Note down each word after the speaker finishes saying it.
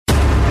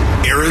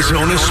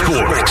Arizona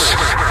sports.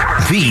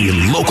 The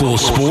local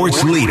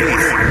sports leader.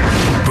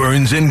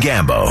 Burns and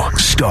Gambo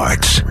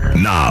starts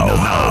now.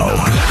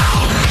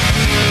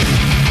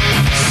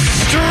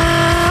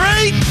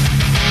 Straight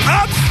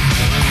up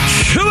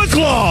 2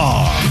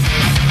 o'clock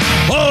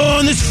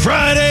on this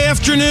Friday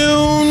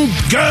afternoon.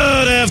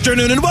 Good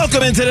afternoon and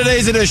welcome into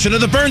today's edition of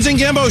the Burns and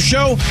Gambo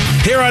Show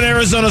here on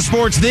Arizona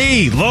Sports,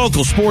 the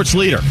local sports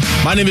leader.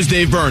 My name is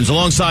Dave Burns,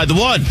 alongside the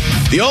one,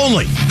 the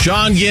only,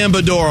 John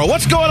Gambadoro.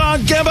 What's going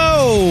on,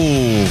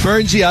 Gambo?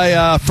 Burnsy,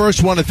 I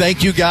first want to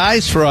thank you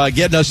guys for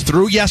getting us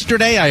through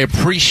yesterday. I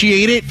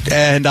appreciate it,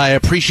 and I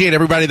appreciate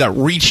everybody that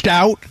reached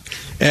out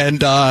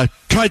and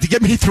tried to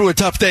get me through a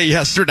tough day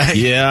yesterday.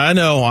 Yeah, I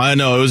know.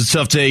 It was a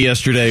tough day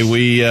yesterday.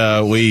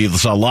 We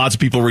saw lots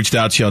of people reached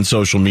out to you on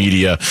social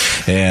media,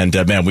 and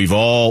man, we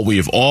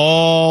have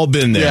all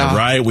been there,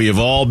 right? We have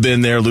all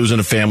been there, losing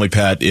a family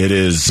pet.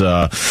 It's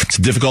a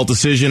difficult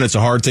decision. It's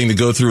a hard thing to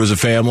go through as a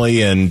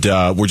family, and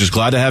we're just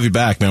glad to have you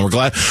back, man. We're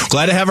glad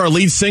to have our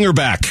lead singer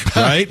back,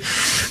 right?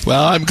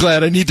 Well, I'm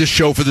glad. I need this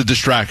show for the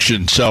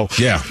distraction. So,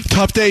 yeah,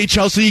 tough day.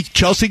 Chelsea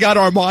got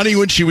Armani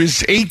when she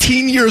was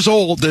 18 years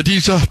old, and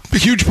he's a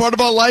huge part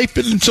of our life,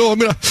 and so I'm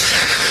going to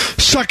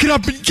suck it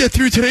up and get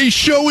through today's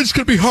show. It's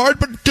going to be hard,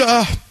 but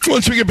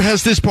once we get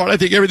past this part, I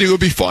think everything will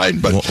be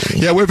fine. But,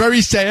 yeah, we're very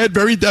sad,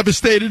 very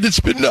devastated. It's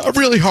been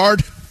really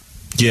hard.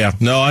 Yeah,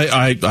 no,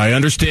 I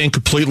understand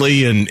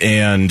completely,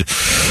 and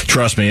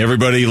trust me,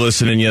 everybody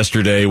listening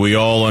yesterday, we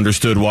all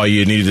understood why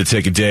you needed to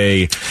take a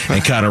day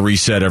and kind of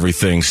reset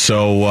everything.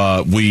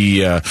 So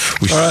we all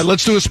right,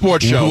 let's do a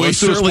sports show. We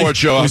certainly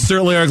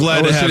are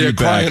glad to have you back.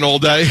 Crying all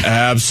day.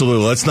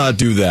 Absolutely. Let's not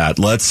do that.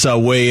 Let's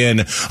weigh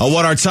in on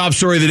what our top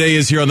story of the day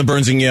is here on the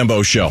Burns and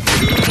Gambo Show.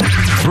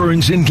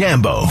 Burns and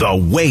Gambo, the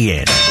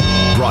weigh-in.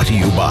 Brought to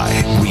you by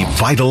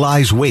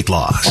Revitalize Weight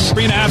Loss.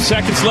 3.5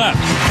 seconds left.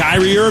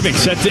 Kyrie Irving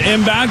set to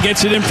inbound,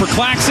 gets it in for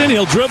Claxton.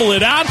 He'll dribble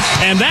it out,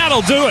 and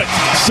that'll do it.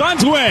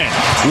 Suns win.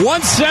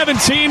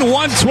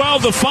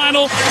 117-112 the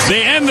final.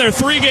 They end their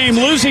 3-game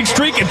losing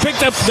streak and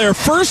picked up their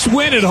first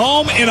win at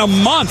home in a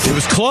month. It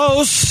was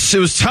close. It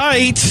was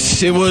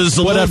tight. It was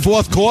that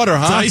fourth quarter,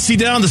 huh? Dicey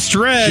down the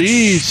stretch.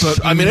 Jeez.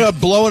 But, I mean, they're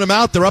blowing them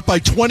out. They're up by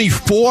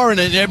 24, and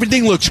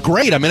everything looks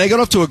great. I mean, they got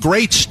off to a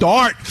great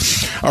start,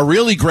 a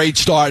really great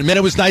start. I mean,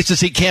 it was nice to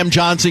see Cam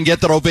Johnson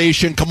get that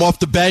ovation, come off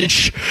the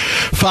bench.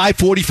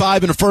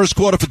 5:45 in the first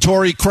quarter for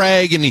Torrey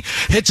Craig, and he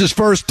hits his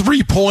first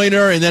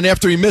three-pointer, and then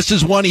after he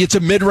misses one, he hits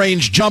a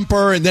mid-range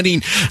jumper, and then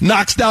he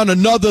knocks down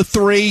another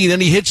three, and then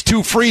he hits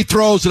 2 free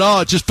throws, and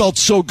it just felt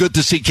so good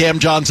to see Cam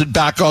Johnson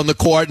back on the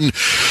court. And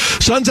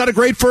Suns had a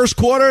great first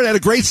quarter, they had a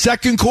great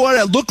second quarter.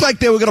 It looked like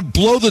they were going to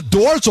blow the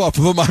doors off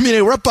of them. I mean,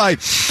 they were up by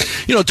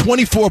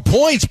 24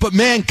 points, but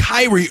man,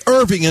 Kyrie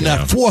Irving in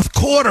that fourth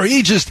quarter,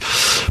 he just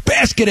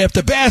basket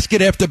after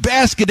basket after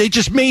basket. They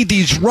just made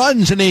these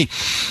runs, and they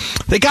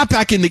got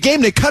back in the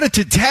game. They cut it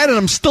to 10, and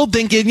I'm still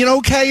thinking,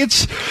 okay,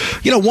 it's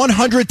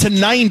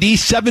 100-90,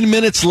 7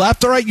 minutes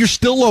left. All right, you're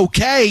still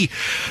okay.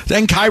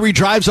 Then Kyrie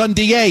drives on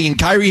DA, and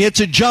Kyrie hits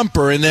a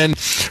jumper, and then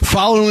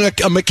following a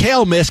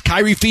McHale miss,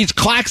 Kyrie feeds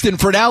Claxton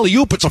for an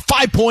alley-oop. It's a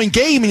 5-point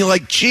game, and you're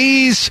like,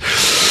 geez.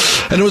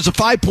 And it was a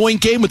 5-point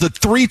game with a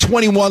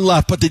 3:21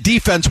 left, but the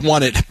defense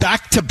won it.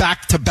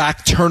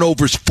 Back-to-back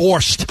turnovers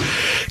forced.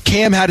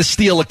 Cam had a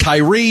steal of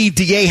Kyrie.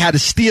 DA had a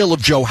steal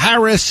of Joe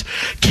Harris.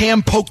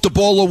 Cam poked the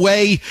ball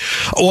away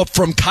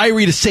from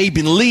Kyrie to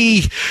Saban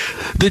Lee.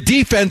 The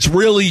defense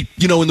really,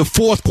 in the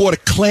fourth quarter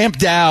clamped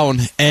down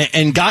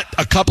and got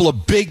a couple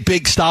of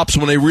big stops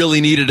when they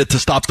really needed it to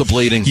stop the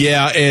bleeding.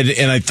 Yeah,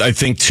 and I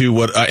think, too,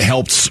 what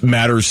helps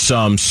matters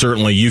some,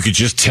 certainly. You could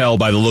just tell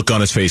by the look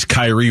on his face.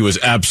 Kyrie was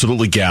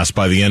absolutely gassed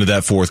by the end of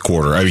that fourth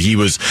quarter. I mean, he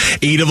was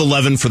 8 of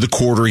 11 for the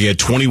quarter. He had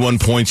 21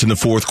 points in the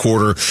fourth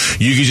quarter.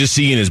 You could just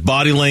see in his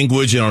body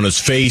language and on his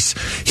face,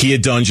 he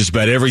had done just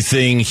about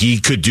everything he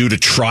could do to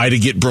try to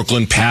get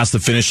Brooklyn past the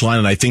finish line,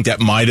 and I think that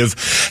might have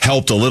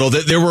helped a little.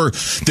 There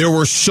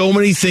were so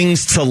many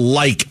things to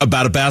like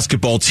about a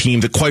basketball team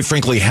that, quite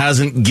frankly,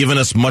 hasn't given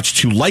us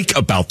much to like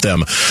about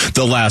them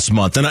the last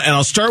month. And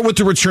I'll start with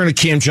the return of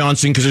Cam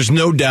Johnson, because there's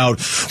no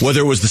doubt, whether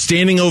it was the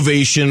standing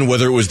ovation,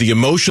 whether it was the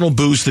emotional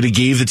boost that he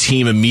gave the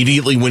team immediately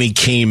when he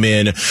came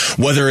in,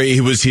 whether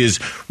it was his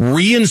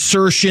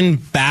reinsertion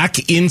back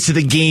into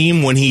the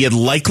game when he had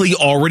likely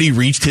already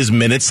reached his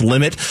minutes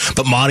limit,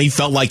 but Monty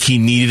felt like he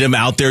needed him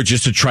out there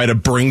just to try to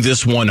bring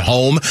this one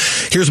home.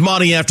 Here's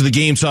Monty after the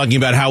game talking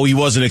about how he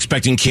wasn't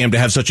expecting Cam to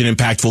have such an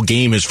impactful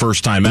game his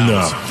first time out.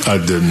 No, I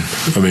didn't.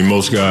 I mean,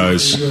 most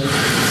guys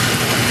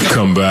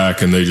come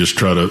back and they just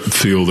try to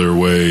feel their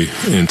way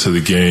into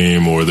the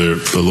game, or they're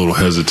a little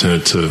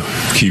hesitant to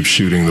keep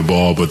shooting the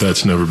ball, but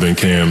that's never been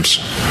Cam's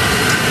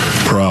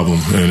problem.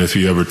 And if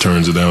he ever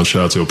turns it down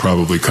shots, he'll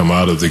probably come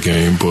out of the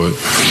game. But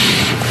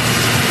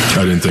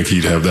I didn't think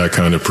he'd have that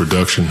kind of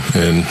production,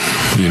 and,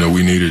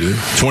 we needed it.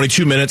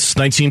 22 minutes,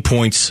 19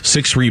 points,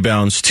 6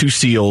 rebounds, 2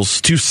 steals,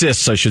 2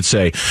 assists, I should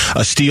say,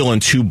 a steal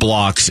and 2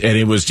 blocks, and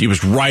it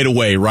was right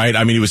away, right?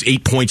 I mean, it was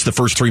 8 points the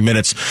first 3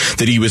 minutes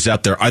that he was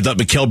out there. I thought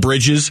Mikal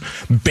Bridges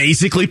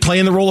basically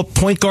playing the role of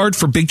point guard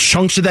for big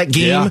chunks of that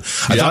game. I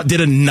thought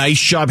did a nice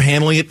job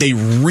handling it. They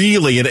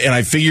really, and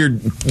I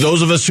figured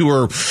those of us who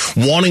are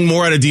wanting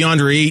more out of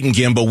DeAndre Ayton,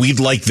 Gambo, we'd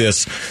like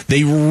this.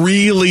 They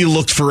really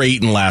looked for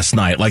Ayton last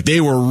night. Like,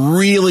 they were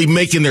really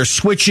making their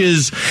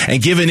switches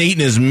and giving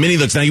Ayton as many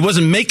looks. Now, he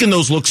wasn't making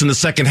those looks in the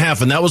second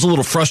half, and that was a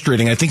little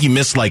frustrating. I think he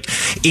missed like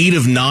 8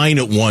 of 9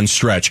 at one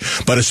stretch.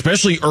 But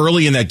especially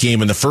early in that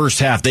game in the first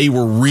half, they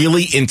were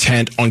really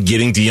intent on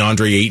getting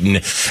DeAndre Ayton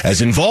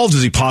as involved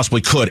as he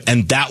possibly could,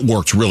 and that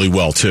worked really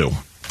well, too.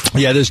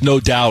 Yeah, there's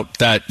no doubt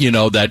that,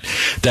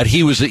 that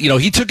he was,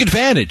 he took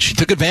advantage. He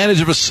took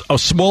advantage of a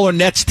smaller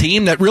Nets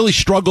team that really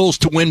struggles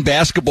to win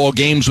basketball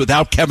games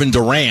without Kevin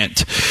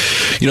Durant.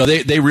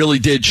 They really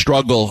did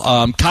struggle.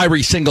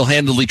 Kyrie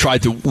single-handedly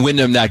tried to win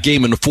them that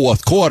game in the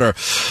fourth quarter.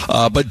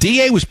 But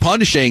D.A. was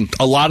punishing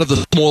a lot of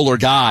the smaller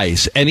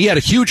guys. And he had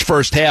a huge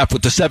first half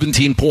with the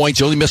 17 points.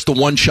 He only missed the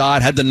 1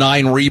 shot, had the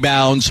 9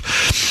 rebounds.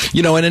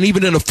 And then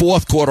even in the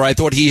fourth quarter, I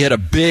thought he hit a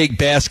big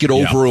basket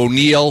over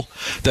O'Neal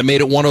that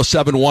made it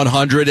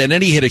 107-100. And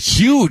then he hit a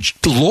huge,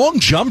 long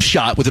jump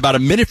shot with about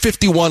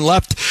 1:51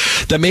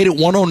 left that made it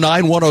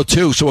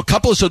 109-102. So a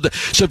couple of, so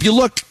if you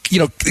look,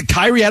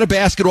 Kyrie had a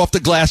basket off the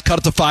glass, cut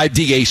it to 5,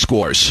 DA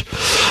scores.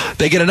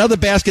 They get another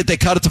basket, they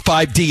cut it to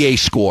 5, DA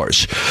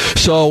scores.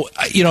 So,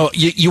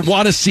 you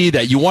want to see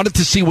that. You wanted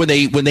to see when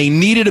they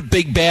needed a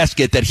big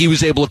basket that he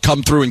was able to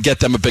come through and get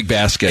them a big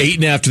basket.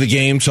 Ayton after the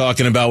game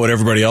talking about what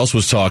everybody else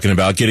was talking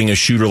about, getting a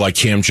shooter like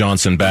Cam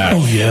Johnson back.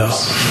 Oh, yeah.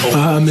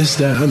 I missed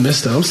that.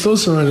 I'm still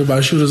surrounded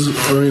by shooters,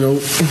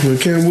 when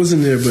Cam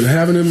wasn't there, but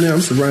having him there,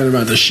 I'm surrounded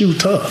by the shoot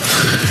tough.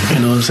 You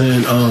know what I'm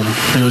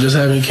saying? Just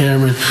having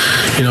Cameron,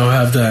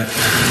 have that,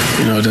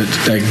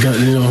 that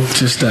gun,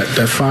 just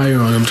that fire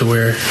on him to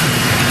where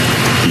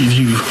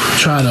you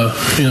try to,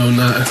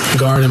 not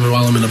guard him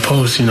while I'm in the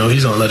post, he's going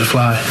to let it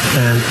fly,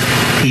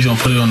 and he's going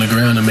to put it on the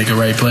ground and make a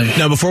right play.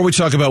 Now, before we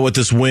talk about what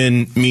this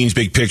win means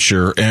big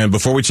picture, and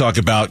before we talk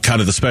about kind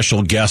of the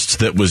special guest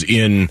that was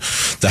in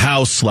the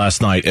house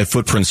last night at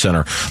Footprint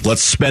Center,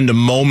 let's spend a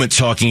moment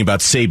talking about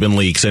Saben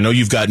Lee, because I know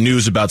you've got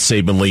news about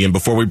Saben Lee, and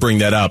before we bring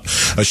that up,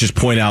 let's just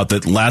point out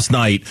that last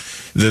night,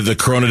 the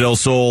Corona del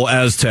Sol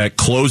Aztec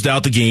closed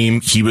out the game.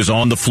 He was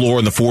on the floor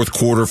in the fourth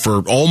quarter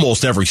for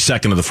almost every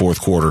second of the fourth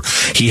quarter.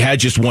 He had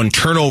just 1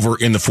 turnover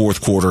in the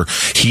fourth quarter.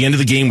 He ended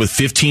the game with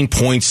 15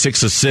 points,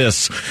 6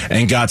 assists,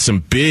 and got some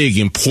big,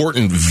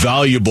 important,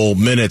 valuable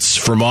minutes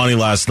for Monty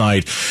last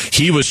night.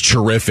 He was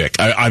terrific.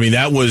 I mean,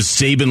 that was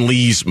Saben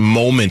Lee's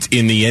moment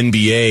in the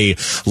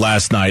NBA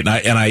last night.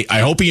 And I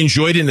hope he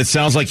enjoyed it, and it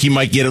sounds like he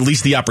might get at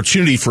least the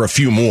opportunity for a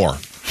few more.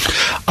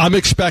 I'm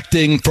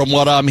expecting, from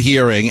what I'm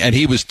hearing, and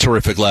he was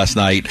terrific last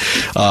night.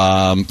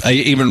 I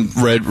even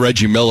read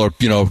Reggie Miller,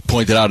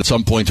 pointed out at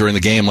some point during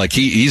the game, like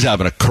he's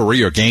having a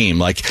career game.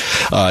 Like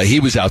he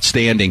was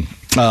outstanding.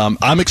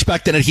 I'm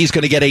expecting that he's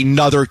going to get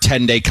another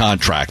 10-day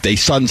contract. The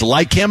Suns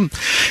like him.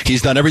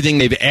 He's done everything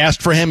they've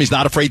asked for him. He's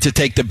not afraid to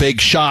take the big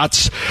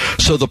shots.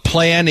 So the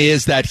plan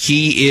is that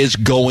he is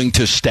going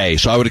to stay.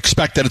 So I would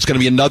expect that it's going to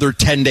be another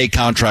 10-day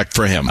contract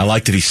for him. I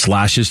like that he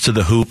slashes to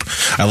the hoop.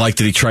 I like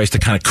that he tries to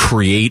kind of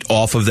create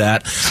off of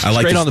that.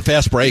 Straight on the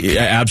fast break.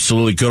 Yeah,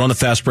 absolutely. Good on the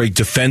fast break.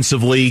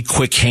 Defensively,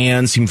 quick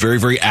hands. Seemed very,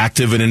 very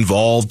active and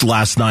involved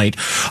last night.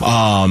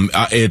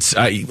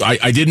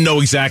 I didn't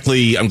know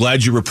exactly. I'm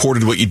glad you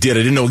reported what you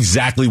did. I didn't know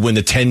exactly when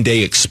the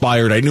 10-day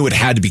expired. I knew it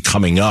had to be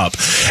coming up,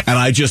 and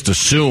I just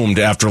assumed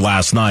after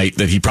last night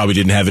that he probably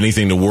didn't have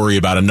anything to worry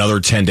about another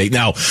 10-day.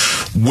 Now,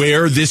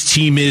 where this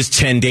team is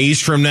 10 days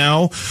from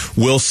now,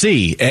 we'll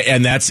see.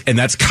 And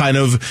that's kind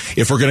of,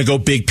 if we're going to go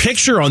big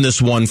picture on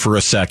this one for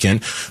a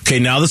second. Okay,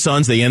 now the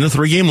Suns, they end the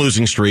 3-game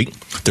losing streak.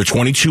 They're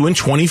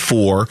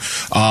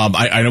 22-24.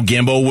 I know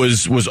Gambo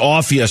was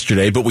off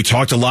yesterday, but we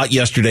talked a lot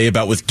yesterday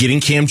about with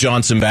getting Cam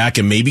Johnson back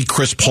and maybe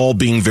Chris Paul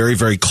being very,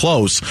 very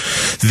close.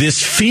 This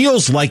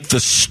feels like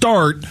the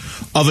start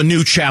of a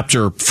new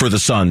chapter for the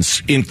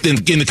Suns in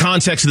the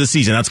context of the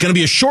season. Now, it's going to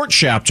be a short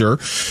chapter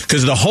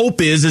because the hope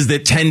is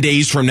that 10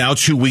 days from now,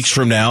 2 weeks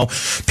from now,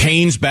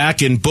 Payne's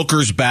back and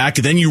Booker's back.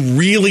 Then you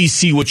really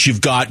see what you've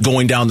got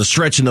going down the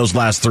stretch in those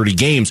last 30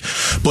 games.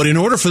 But in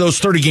order for those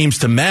 30 games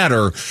to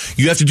matter,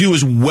 you have to do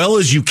as well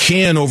as you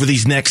can over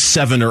these next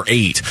 7 or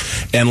 8.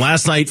 And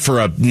last night, for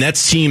a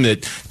Nets team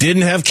that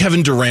didn't have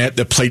Kevin Durant,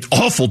 that played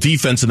awful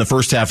defense in the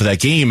first half of that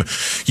game,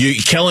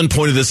 Kellen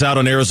pointed this out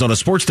on Arizona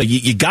Sports Day.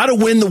 You got to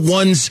win the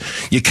ones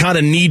you kind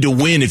of need to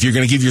win if you're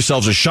going to give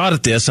yourselves a shot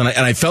at this. And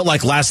I felt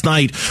like last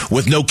night,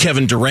 with no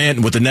Kevin Durant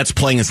and with the Nets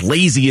playing as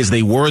lazy as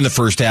they were in the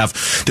first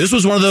half, this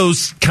was one of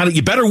those kind of,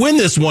 you better win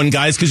this one,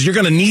 guys, because you're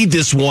going to need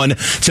this one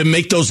to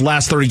make those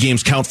last 30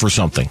 games count for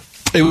something.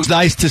 it was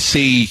nice to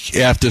see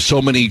after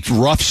so many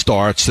rough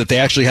starts that they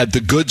actually had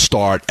the good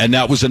start, and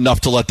that was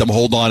enough to let them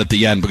hold on at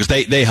the end because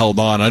they held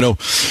on. I know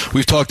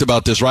we've talked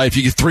about this, right? If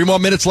you get 3 more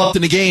minutes left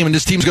in the game and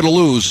this team's going to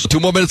lose, 2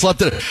 more minutes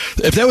left.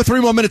 If there were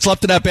 3 more minutes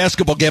left in that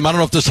basketball game, I don't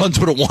know if the Suns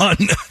would have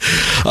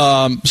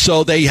won.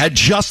 So they had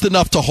just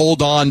enough to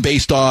hold on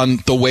based on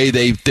the way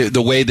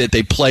that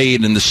they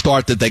played and the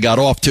start that they got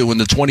off to and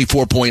the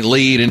 24-point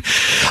lead. And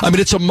I mean,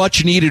 it's a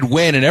much needed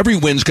win, and every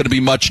win's going to be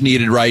much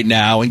needed right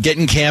now. And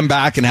getting Cam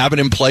back and having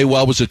him play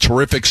well was a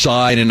terrific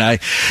sign. And I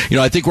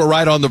think we're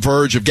right on the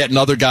verge of getting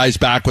other guys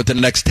back within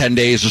the next 10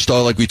 days or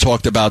so, like we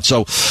talked about.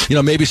 So,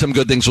 maybe some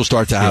good things will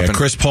start to happen. Yeah,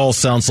 Chris Paul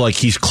sounds like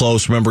he's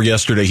close. Remember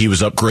yesterday he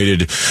was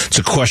upgraded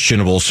to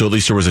questionable, so at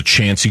least there was a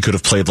chance he could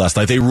have played last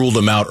night. They ruled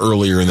him out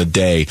earlier in the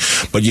day,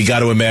 but you got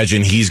to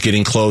imagine he's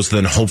getting close.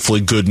 Then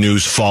hopefully good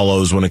news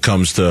follows when it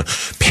comes to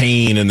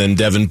Payne and then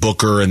Devin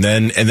Booker, and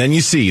then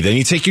you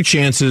take your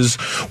chances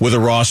with a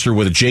roster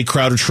with a Jay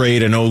Crowder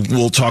trade. I know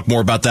we'll talk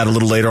more about that a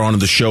little later on in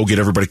the show. Get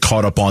everybody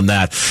caught up on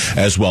that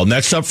as well.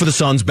 Next up for the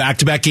Suns,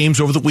 back-to-back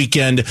games over the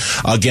weekend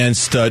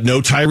against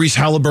no Tyrese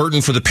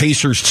Halliburton for the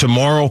Pacers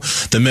tomorrow.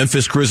 The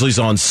Memphis Grizzlies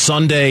on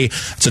Sunday.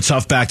 It's a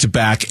tough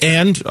back-to-back.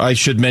 And I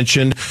should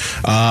mention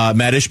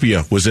Matt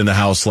Ishbia was in the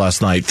house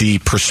last night. The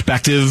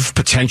prospective,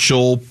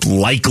 potential,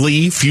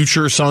 likely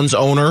future Suns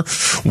owner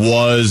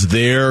was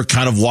there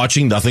kind of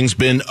watching. Nothing's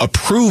been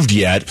approved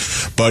yet,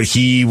 but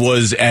he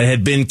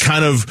had been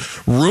kind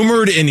of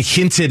rumored and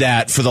hinted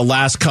at for the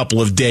last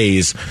couple of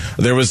days.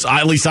 There was,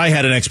 at least I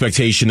had an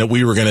expectation that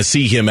we were going to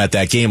see him at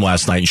that game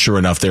last night, and sure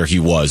enough, there he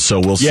was. So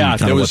we'll see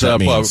kind of what that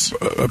means.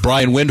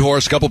 Brian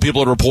Windhorst, a couple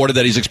people had reported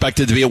that he's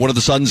expected to be at one of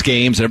the Suns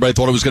games, and everybody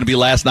thought it was going to be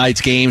last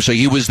night's game, so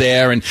he was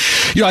there. And,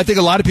 I think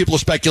a lot of people are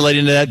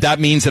speculating that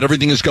means that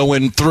everything is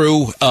going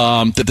through,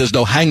 that there's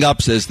no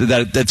hang-ups,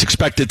 that's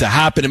expected to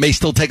happen. It may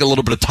still take a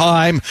little bit of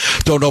time.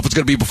 Don't know if it's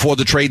going to be before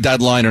the trade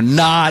deadline or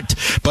not,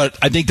 but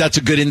I think that's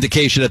a good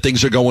indication that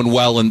things are going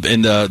well in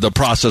the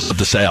process of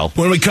the sale.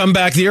 When we come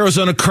back, the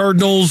Arizona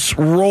Cardinals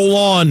roll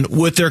on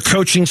with their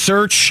coaching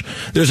search.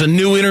 There's a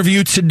new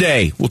interview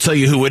today. We'll tell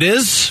you who it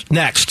is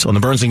next on the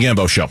Burns and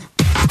Gambo Show.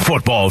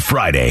 Football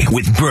Friday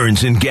with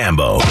Burns and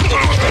Gambo.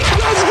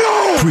 Let's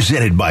go!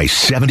 Presented by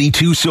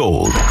 72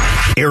 Sold.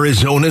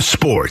 Arizona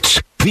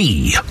Sports,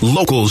 the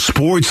local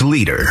sports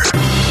leader.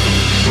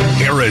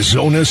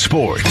 Arizona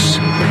Sports.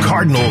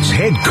 Cardinals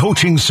head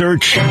coaching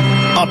search.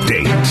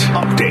 Update.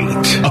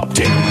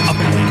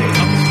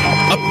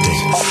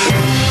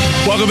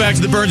 Welcome back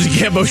to the Burns and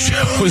Gambo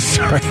Show.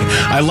 Sorry.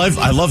 I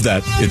love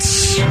that.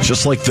 It's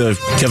just like the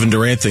Kevin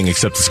Durant thing,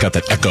 except it's got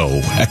that echo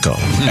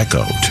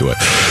to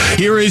it.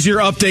 Here is your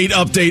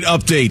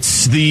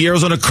updates. The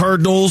Arizona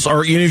Cardinals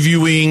are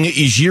interviewing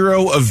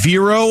Ejiro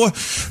Evero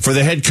for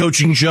the head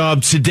coaching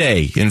job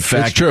today. In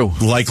fact, it's true.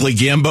 Likely,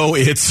 Gambo,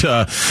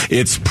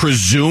 it's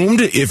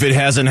presumed, if it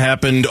hasn't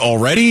happened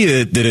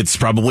already, that it's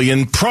probably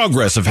in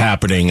progress of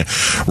happening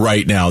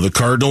right now. The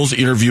Cardinals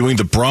interviewing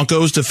the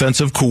Broncos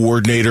defensive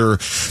coordinator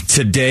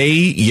today.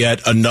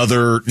 Yet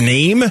another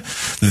name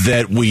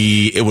that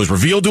it was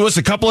revealed to us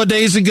a couple of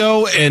days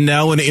ago, and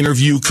now an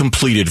interview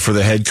completed for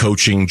the head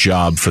coaching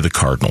job for the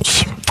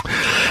Cardinals.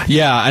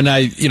 Yeah, and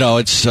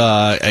it's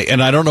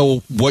and I don't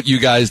know what you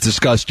guys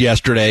discussed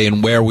yesterday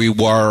and where we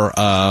were.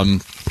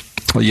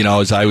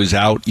 As I was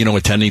out,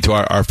 attending to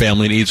our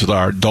family needs with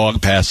our dog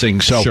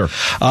passing. So, sure.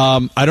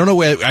 I don't know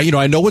where,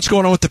 I know what's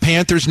going on with the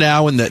Panthers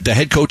now and the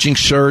head coaching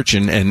search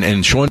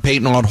and Sean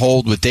Payton on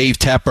hold with Dave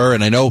Tepper.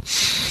 And I know,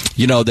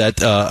 that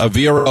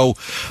Evero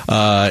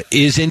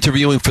is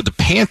interviewing for the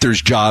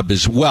Panthers job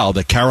as well,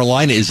 that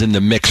Carolina is in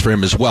the mix for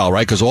him as well,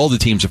 right? Because all the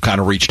teams have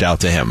kind of reached out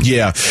to him.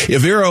 Yeah.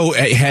 Evero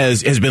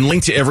has been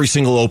linked to every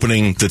single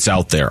opening that's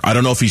out there. I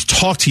don't know if he's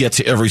talked yet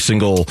to every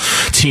single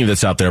team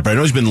that's out there, but I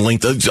know he's been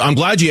linked. I'm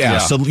glad you asked.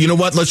 Yeah. So, you know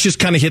what? Let's just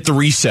kind of hit the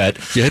reset.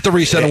 Yeah, hit the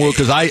reset,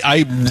 because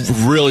I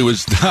really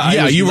was.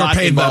 You weren't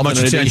paying that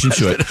much attention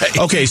to it.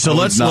 Okay, so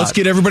let's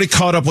get everybody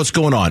caught up. What's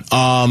going on?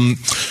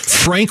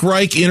 Frank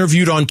Reich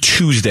interviewed on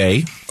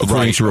Tuesday,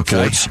 according to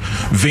reports. Okay.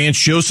 Vance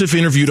Joseph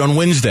interviewed on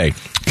Wednesday.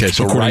 Okay,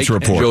 so Reich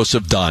and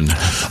Joseph done.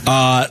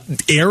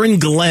 Aaron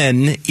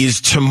Glenn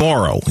is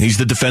tomorrow. He's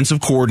the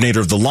defensive coordinator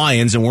of the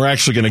Lions, and we're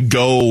actually going to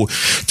go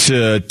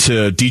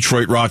to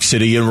Detroit Rock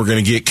City, and we're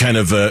going to get kind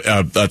of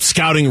a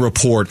scouting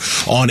report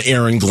on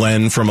Aaron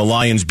Glenn from a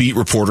Lions beat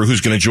reporter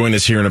who's going to join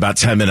us here in about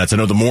 10 minutes. I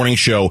know the morning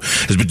show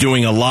has been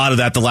doing a lot of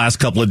that the last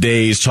couple of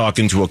days,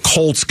 talking to a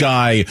Colts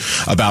guy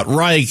about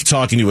Reich,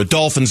 talking to a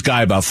Dolphins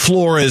guy about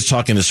Flores,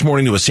 talking this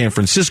morning to a San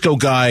Francisco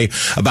guy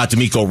about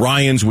DeMeco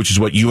Ryans, which is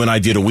what you and I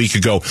did a week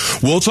ago.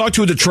 So we'll talk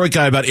to a Detroit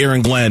guy about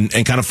Aaron Glenn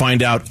and kind of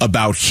find out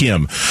about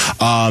him.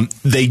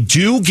 They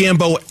do,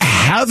 Gambo,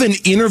 have an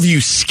interview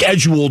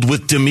scheduled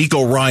with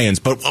D'Amico Ryans,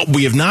 but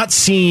we have not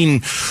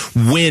seen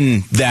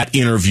when that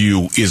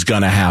interview is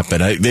going to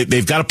happen.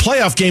 They've got a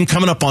playoff game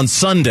coming up on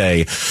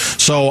Sunday,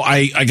 so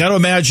I got to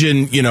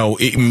imagine,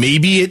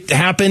 maybe it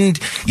happened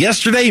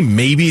yesterday,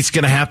 maybe it's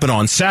going to happen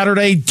on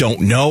Saturday,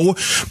 don't know,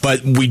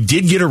 but we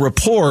did get a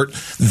report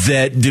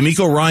that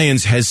D'Amico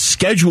Ryans has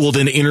scheduled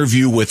an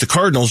interview with the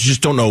Cardinals,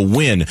 just don't know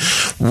when.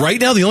 Right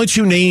now, the only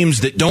two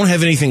names that don't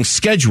have anything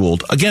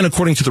scheduled, again,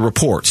 according to the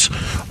reports,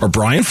 are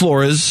Brian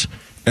Flores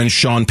and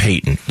Sean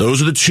Payton.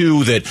 Those are the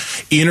two that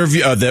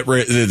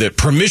that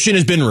permission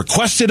has been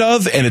requested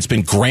of, and it's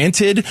been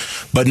granted,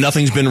 but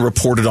nothing's been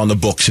reported on the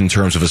books in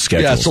terms of a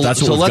schedule. Yeah, so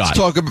let's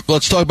talk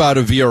about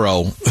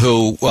Aviro,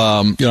 who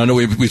I know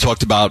we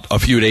talked about a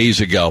few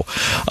days ago,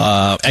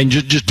 and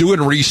just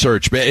doing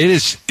research. But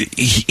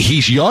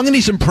he's young and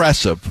he's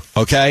impressive.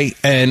 Okay,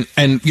 and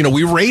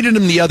we rated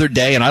him the other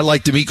day, and I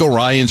like D'Amico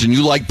Ryans, and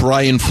you like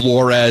Brian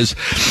Flores,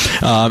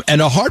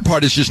 and the hard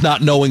part is just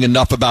not knowing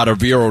enough about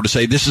Aviro to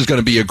say this is going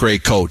to be a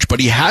great coach. But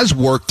he has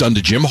worked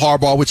under Jim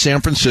Harbaugh with San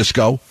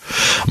Francisco,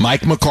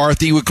 Mike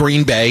McCarthy with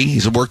Green Bay.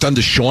 He's worked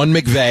under Sean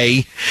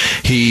McVay.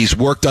 He's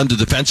worked under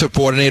defensive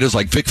coordinators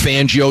like Vic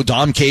Fangio,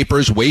 Dom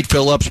Capers, Wade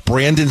Phillips,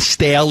 Brandon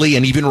Staley,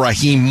 and even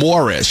Raheem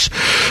Morris.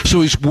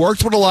 So he's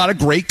worked with a lot of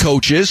great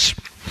coaches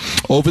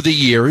over the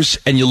years,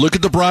 and you look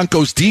at the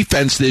Broncos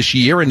defense this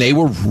year, and they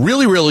were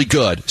really, really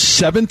good.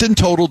 7th in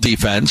total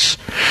defense,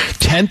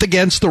 10th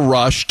against the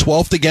rush,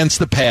 12th against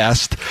the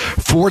pass,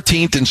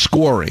 14th in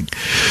scoring.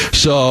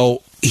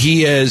 So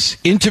he has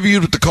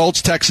interviewed with the Colts,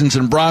 Texans,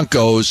 and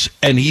Broncos,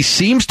 and he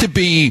seems to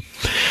be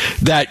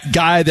that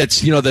guy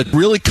that's, that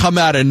really come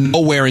out of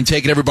nowhere and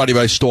taken everybody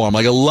by storm.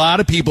 Like, a lot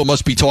of people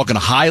must be talking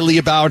highly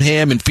about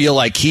him and feel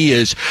like he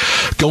is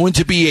going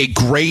to be a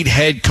great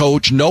head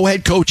coach. No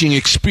head coaching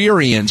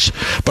experience,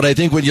 but I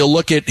think when you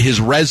look at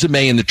his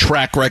resume and the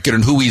track record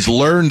and who he's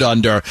learned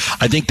under,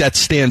 I think that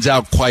stands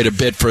out quite a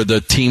bit for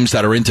the teams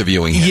that are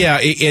interviewing him. Yeah,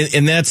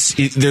 and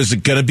there's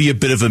going to be a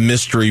bit of a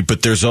mystery,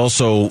 but there's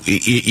also,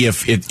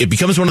 if it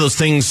becomes one of those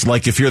things,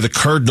 like if you're the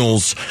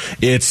Cardinals,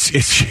 it's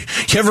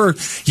you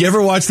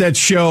ever watch that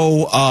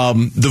show,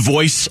 The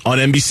Voice on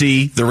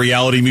NBC, the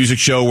reality music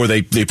show where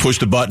they push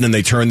the button and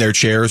they turn their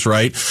chairs,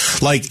 right?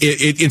 Like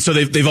and so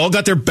they've all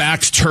got their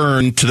backs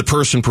turned to the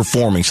person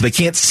performing, so they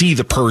can't see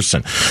the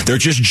person. They're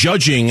just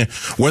judging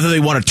whether they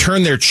want to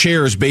turn their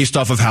chairs based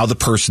off of how the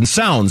person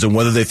sounds and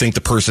whether they think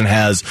the person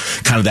has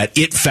kind of that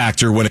it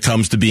factor when it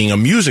comes to being a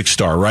music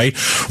star, right?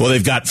 Well,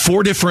 they've got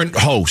 4 different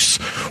hosts.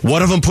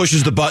 One of them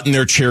pushes the button,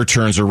 their chair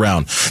turns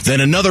around.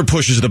 Then another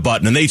pushes the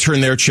button and they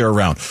turn their chair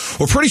around.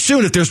 Well, pretty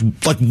soon, if there's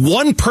like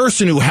one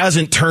person who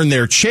hasn't turned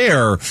their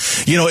chair,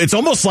 it's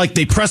almost like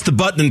they press the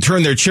button and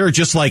turn their chair,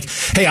 just like,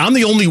 hey, I'm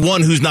the only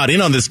one who's not in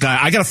on this guy.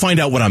 I got to find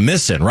out what I'm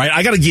missing, right?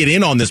 I got to get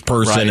in on this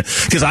person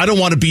because I don't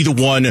want to be the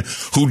one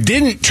who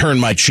didn't turn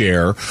my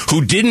chair,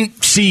 who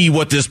didn't see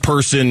what this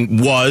person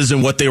was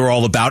and what they were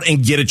all about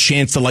and get a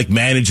chance to like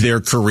manage their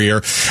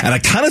career. And I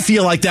kind of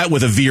feel like that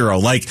with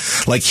Aviro.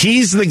 Like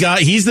he's the guy,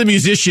 he's the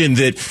musician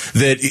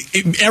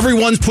that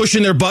everyone's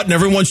pushing their button,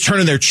 everyone's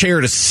turning their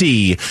chair to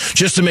see,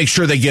 just to make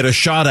sure they get a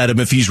shot at him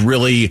if he's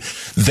really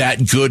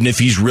that good and if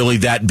he's really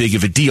that big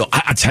of a deal.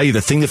 I tell you,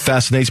 the thing that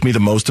fascinates me the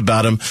most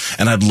about him,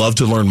 and I'd love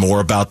to learn more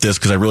about this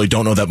because I really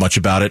don't know that much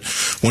about it,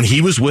 when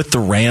he was with the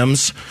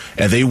Rams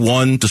and they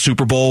won the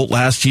Super Bowl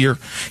last year,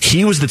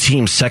 he was the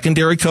team's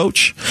secondary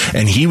coach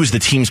and he was the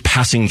team's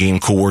passing game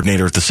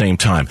coordinator at the same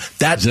time.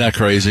 Isn't that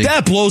crazy?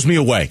 That blows me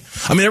away.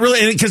 I mean, it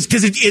really, because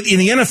in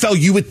the NFL,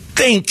 you would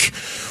think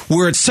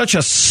we're at such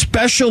a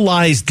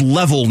specialized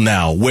level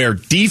now where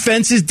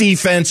defense is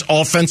defense,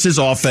 offense is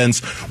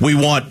offense. We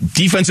want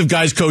defensive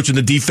guys coaching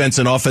the defense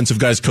and offensive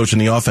guys coaching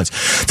the offense.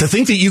 To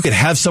think that you could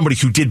have somebody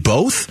who did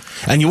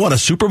both and you want a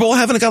Super Bowl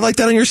having a guy like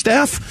that on your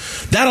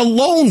staff, that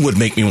alone would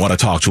make me want to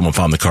talk to him if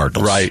I'm the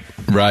Cardinals.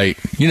 Right.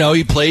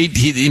 He played,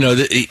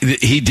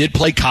 he did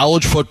play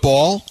college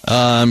football.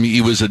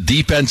 He was a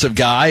defensive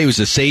guy. He was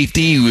a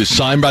safety. He was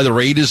signed by the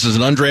Raiders as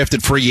an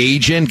undrafted free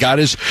agent, got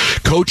his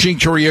coaching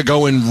career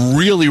going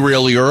really,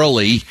 really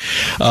early.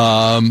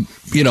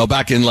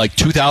 Back in like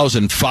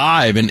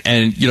 2005, and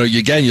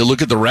again, you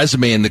look at the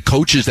resume and the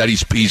coaches that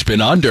he's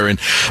been under,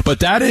 but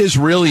that is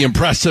really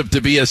impressive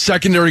to be a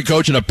secondary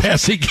coach and a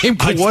passing game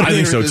coordinator I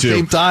think so at the too.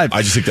 same time.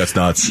 I just think that's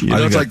nuts.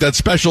 It's like that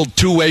special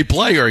two-way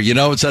player.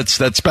 It's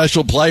that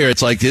special player.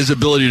 It's like his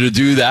ability to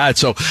do that.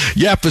 So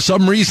yeah, for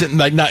some reason,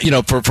 like not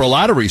for a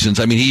lot of reasons.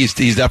 I mean,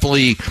 he's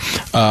definitely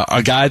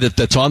a guy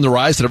that's on the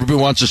rise that everybody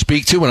wants to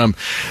speak to, and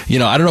I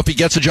don't know if he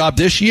gets a job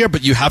this year,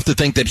 but you have to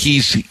think that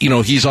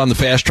he's on the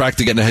fast track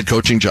to getting a head coach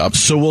coaching job.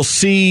 So we'll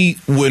see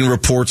when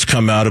reports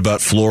come out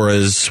about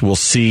Flores. We'll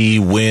see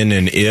when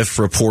and if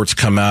reports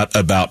come out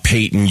about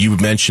Payton. You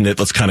mentioned it.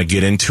 Let's kind of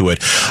get into it.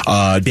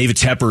 David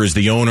Tepper is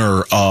the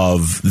owner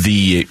of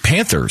the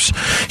Panthers.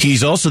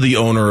 He's also the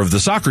owner of the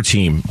soccer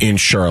team in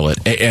Charlotte,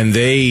 and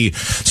they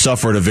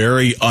suffered a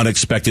very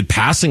unexpected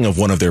passing of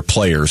one of their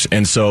players.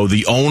 And so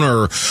the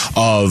owner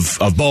of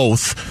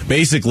both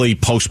basically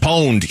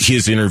postponed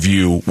his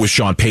interview with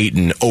Sean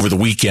Payton over the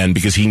weekend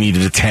because he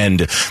needed to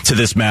tend to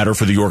this matter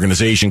for the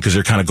organization because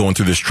they're kind of going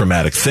through this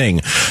traumatic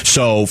thing.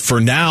 So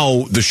for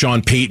now, the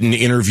Sean Payton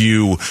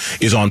interview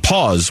is on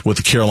pause with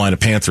the Carolina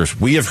Panthers.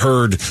 We have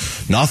heard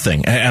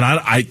nothing,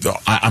 and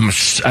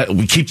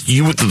we keep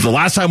you. The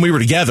last time we were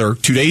together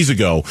 2 days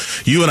ago,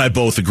 you and I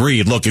both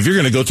agreed. Look, if you're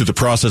going to go through the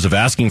process of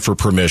asking for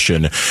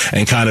permission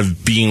and kind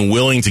of being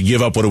willing to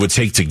give up what it would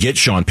take to get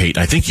Sean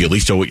Payton, I think you at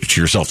least owe it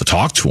to yourself to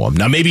talk to him.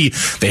 Now, maybe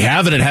they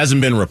haven't. It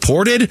hasn't been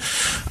reported.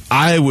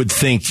 I would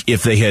think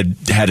if they had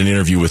an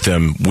interview with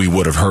him, we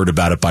would have heard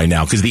about it by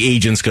now because the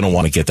agent's going to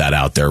want to get that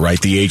out there, right?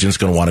 The agent's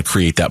going to want to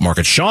create that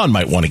market. Sean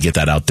might want to get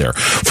that out there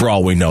for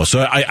all we know.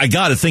 So I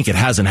got to think it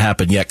hasn't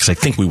happened yet because I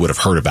think we would have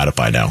heard about it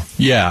by now.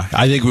 Yeah,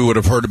 I think we would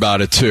have heard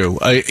about it too.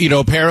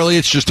 Apparently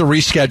it's just a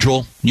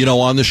reschedule,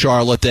 on the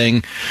Charlotte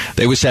thing.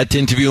 They were set to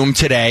interview him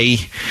today.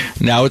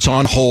 Now it's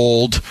on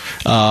hold.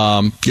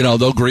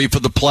 They'll grieve for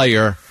the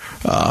player.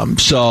 And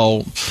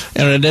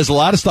there's a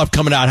lot of stuff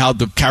coming out how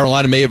the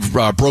Carolina may have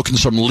broken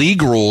some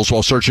league rules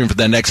while searching for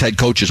their next head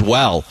coach as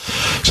well.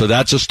 So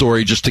that's a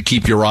story just to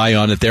keep your eye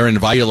on, that they're in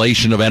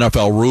violation of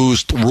NFL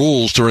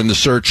rules during the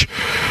search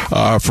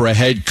for a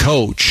head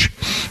coach.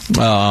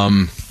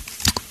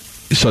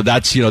 So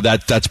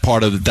that's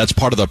part of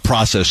the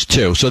process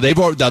too. So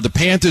the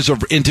Panthers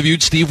have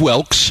interviewed Steve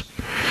Wilkes,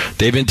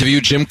 they've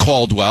interviewed Jim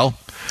Caldwell.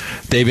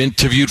 They've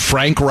interviewed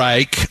Frank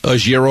Reich,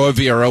 Ojiro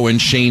Aviro,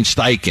 and Shane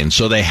Steichen.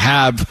 So they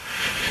have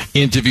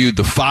interviewed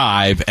the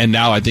five, and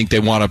now I think they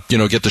want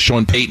to, get the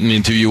Sean Payton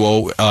interview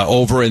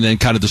over and then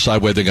kind of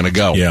decide where they're going to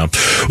go. Yeah.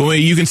 Well,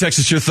 you can text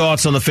us your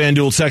thoughts on the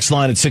FanDuel text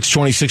line at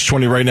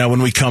 620-620 right now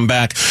when we come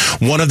back.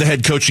 One of the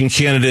head coaching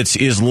candidates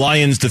is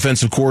Lions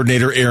defensive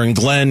coordinator Aaron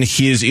Glenn.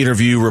 His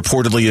interview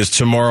reportedly is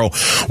tomorrow.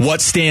 What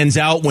stands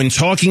out when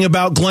talking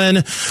about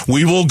Glenn?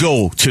 We will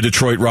go to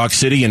Detroit Rock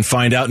City and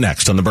find out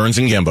next on the Burns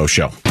and Gambo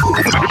Show.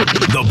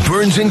 The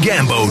Burns and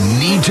Gambo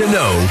Need to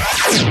Know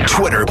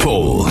Twitter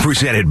poll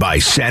presented by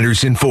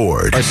Sanderson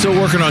Ford. I'm still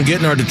working on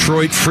getting our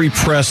Detroit Free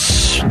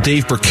Press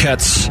Dave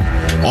Burkett's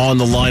on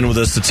the line with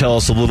us to tell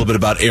us a little bit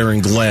about Aaron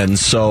Glenn.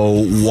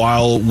 So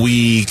while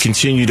we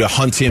continue to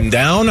hunt him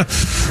down,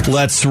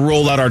 let's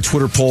roll out our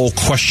Twitter poll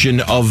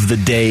question of the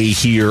day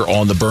here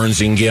on the Burns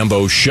and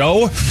Gambo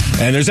Show.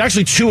 And there's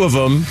actually two of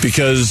them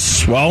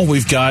because,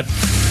 we've got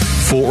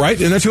four, right?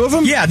 Isn't there two of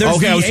them? Yeah, there's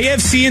the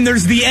AFC and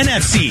there's the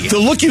NFC. The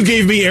look you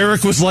gave me,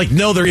 Eric, was like,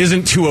 no, there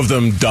isn't two of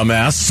them,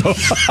 dumbass. So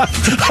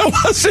I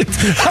wasn't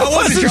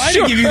trying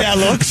to give you that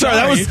look.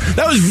 Sorry,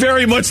 that was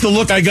very much the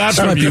look I got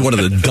from you. One of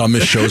the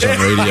dumbest shows on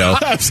radio.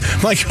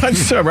 I'm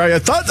sorry.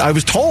 I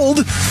was told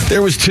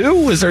there was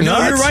two. Is there not?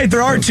 No, you're right.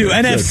 There are two.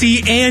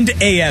 NFC and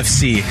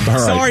AFC. All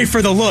right. Sorry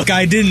for the look.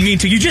 I didn't mean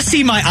to. You just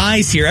see my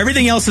eyes here.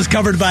 Everything else is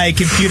covered by a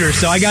computer,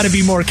 so I got to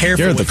be more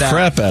careful with that. Scared the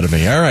crap out of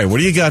me. All right, what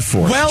do you got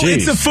for us? Well,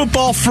 it's a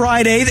football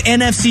Friday. The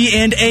NFC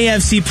and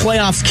AFC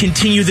playoffs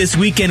continue this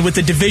weekend with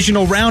the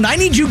divisional round. I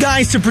need you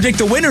guys to predict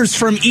the winners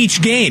from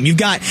each game. You've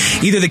got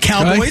either the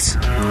Cowboys,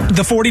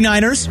 the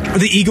 49ers, or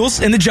the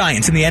Eagles, and the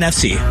Giants in the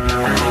NFC.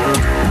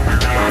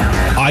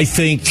 I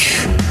think...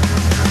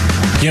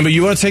 but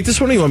you want to take this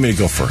one or you want me to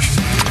go first?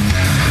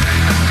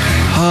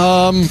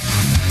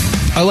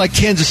 I like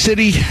Kansas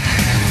City.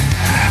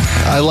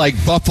 I like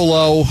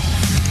Buffalo.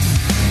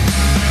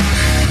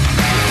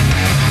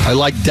 I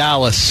like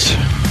Dallas.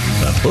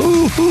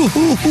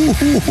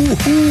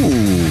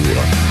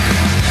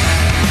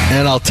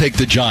 And I'll take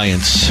the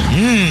Giants.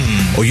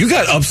 Oh, you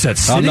got upset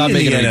city I'm not in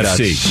the making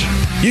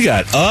NFC. You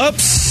got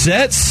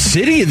upset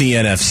city in the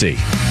NFC.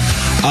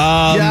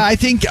 I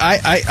think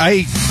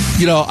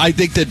I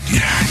think that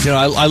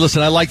I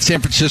listen. I like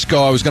San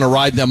Francisco. I was going to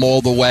ride them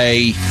all the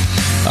way,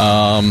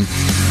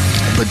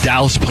 but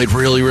Dallas played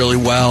really, really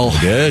well.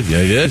 They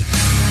did.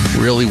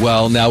 Really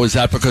well. Now, is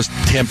that because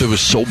Tampa was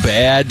so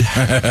bad,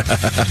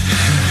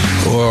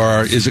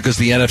 or is it because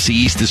the NFC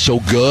East is so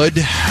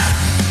good?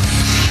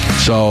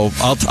 So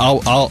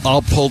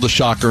I'll pull the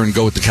shocker and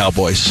go with the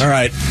Cowboys. All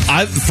right.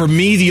 For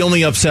me, the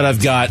only upset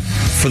I've got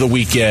for the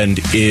weekend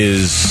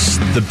is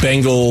the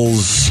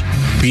Bengals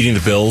beating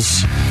the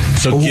Bills.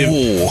 So give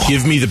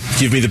me the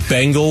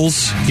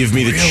Bengals, give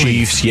me the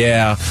Chiefs.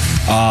 Yeah,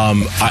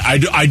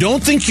 I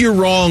don't think you're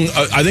wrong.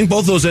 I think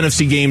both those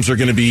NFC games are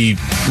going to be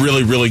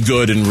really, really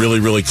good and really,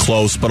 really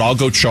close. But I'll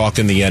go chalk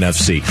in the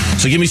NFC.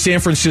 So give me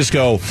San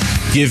Francisco,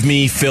 give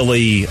me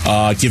Philly,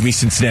 give me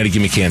Cincinnati,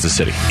 give me Kansas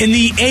City. In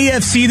the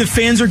AFC, the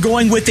fans are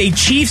going with a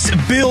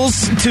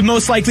Chiefs-Bills to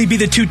most likely be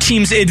the two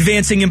teams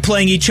advancing and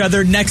playing each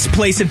other. Next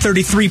place at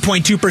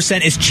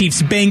 33.2% is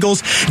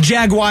Chiefs-Bengals.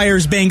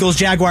 Jaguars-Bengals,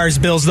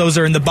 Jaguars-Bills. Those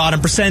are in the bottom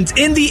bottom percent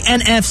in the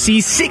NFC,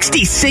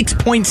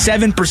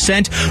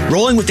 66.7%,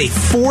 rolling with a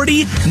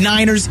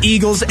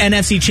 49ers-Eagles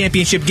NFC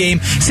Championship game,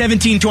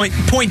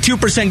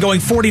 17.2% going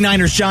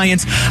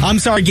 49ers-Giants. I'm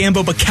sorry,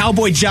 Gambo, but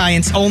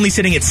Cowboy-Giants only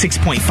sitting at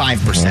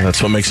 6.5%. Well,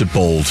 that's what makes it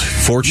bold.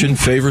 Fortune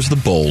favors the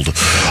bold.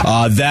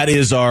 That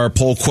is our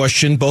poll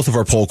question, both of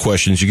our poll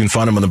questions. You can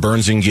find them on the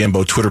Burns and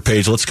Gambo Twitter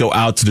page. Let's go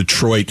out to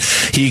Detroit.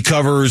 He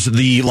covers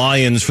the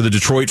Lions for the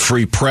Detroit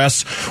Free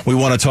Press. We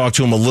want to talk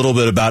to him a little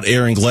bit about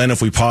Aaron Glenn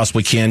if we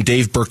possibly can.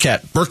 Dave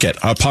Burkett,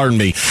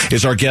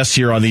 is our guest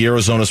here on the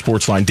Arizona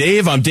Sports Line.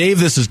 Dave, I'm Dave.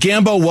 This is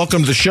Gambo.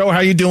 Welcome to the show. How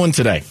are you doing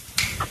today?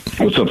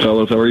 What's up,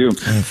 fellas? How are you?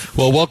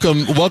 Well,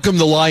 welcome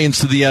the Lions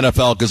to the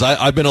NFL, because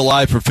I've been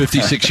alive for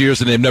 56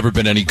 years and they've never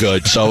been any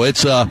good. So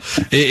it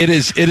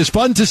is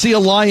fun to see a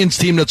Lions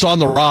team that's on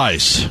the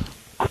rise.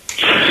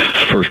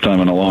 First time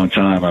in a long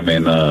time. I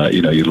mean,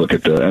 you look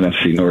at the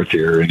NFC North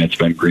here, and it's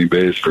been Green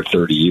Bay's for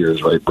 30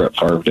 years, right? Brett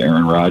Favre to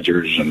Aaron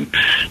Rodgers, and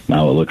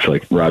now it looks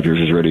like Rodgers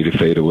is ready to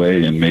fade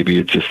away, and maybe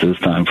it just is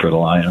time for the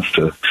Lions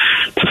to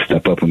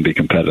step up and be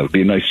competitive.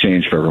 Be a nice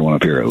change for everyone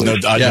up here, at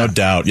least. No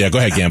doubt. Yeah, go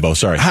ahead, Gambo.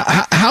 Sorry.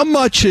 How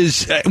much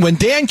is when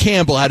Dan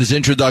Campbell had his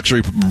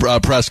introductory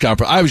press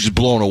conference? I was just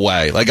blown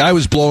away. I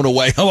was blown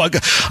away. Oh,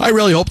 I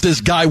really hope this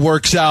guy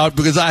works out,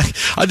 because I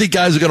think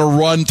guys are going to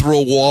run through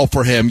a wall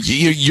for him.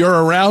 You're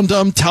around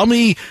him. Tell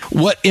me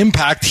what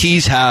impact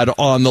he's had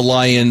on the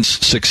Lions'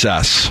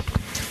 success.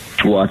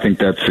 Well, I think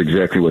that's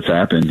exactly what's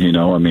happened.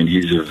 I mean,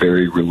 he's a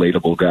very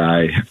relatable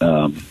guy.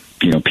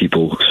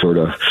 People sort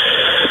of,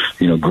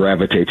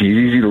 gravitate. He's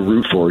easy to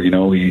root for.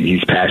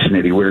 He's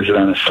passionate. He wears it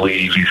on his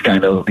sleeve. He's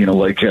kind of,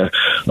 like a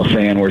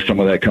fan where some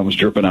of that comes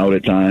dripping out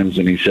at times,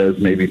 and he says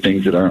maybe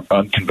things that aren't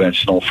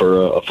unconventional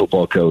for a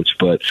football coach.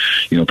 But,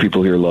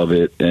 people here love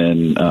it.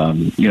 And,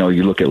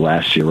 you look at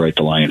last year, right?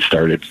 The Lions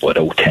started,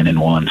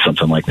 10-1,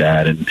 something like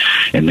that. And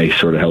they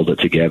sort of held it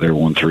together,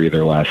 won 3 of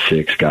their last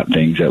 6, got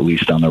things at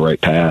least on the right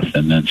path.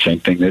 And then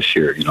same thing this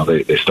year.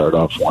 They start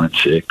off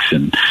 1-6,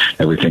 and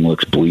everything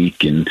looks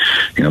bleak. And,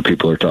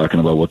 people are talking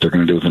about what they're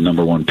going to do with the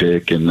number 1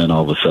 pick, and then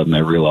all of a sudden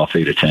they reel off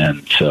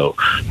 8-10. So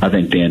I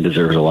think Dan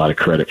deserves a lot of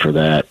credit for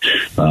that.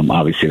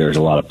 Obviously, there's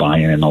a lot of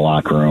buy-in in the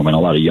locker room and a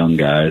lot of young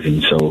guys,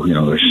 and so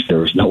there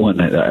was no one.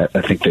 I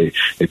think they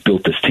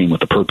built this team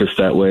with a purpose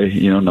that way.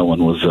 No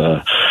one was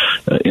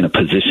in a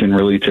position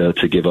really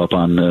to give up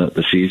on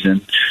the season.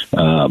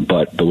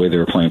 But the way they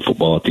were playing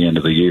football at the end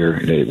of the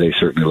year, they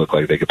certainly look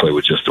like they could play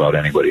with just about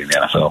anybody in the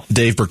NFL.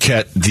 Dave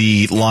Burkett,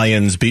 the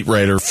Lions beat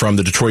writer from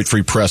the Detroit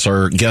Free Press,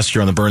 our guest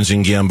here on the Burns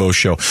and Gambo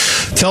show.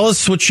 Tell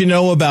us what you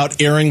know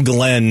about Aaron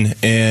Glenn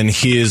and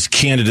his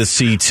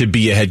candidacy to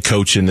be a head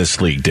coach in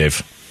this league,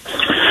 Dave.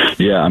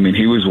 Yeah, I mean,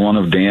 he was one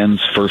of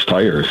Dan's first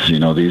hires.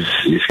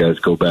 These guys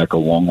go back a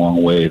long,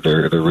 long way.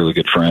 They're really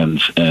good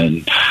friends.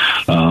 And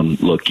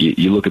look,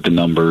 you look at the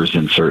numbers,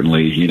 and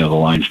certainly, the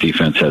Lions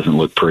defense hasn't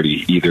looked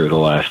pretty either of the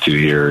last 2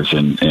 years.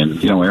 And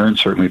Aaron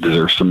certainly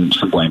deserves some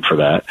blame for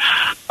that.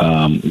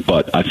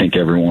 But I think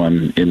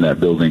everyone in that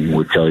building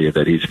would tell you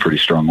that he's a pretty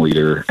strong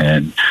leader.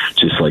 And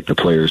just like the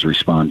players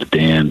respond to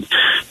Dan,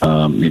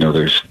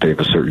 they have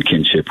a certain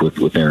kinship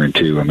with Aaron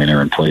too. I mean,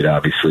 Aaron played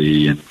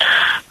obviously, and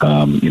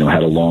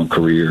had a long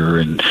career,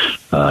 and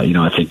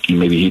I think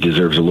maybe he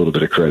deserves a little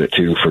bit of credit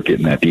too for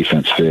getting that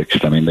defense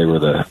fixed. I mean, they were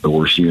the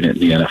worst unit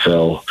in the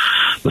NFL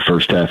the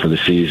first half of the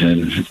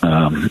season.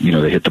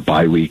 They hit the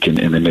bye week, and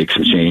they make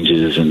some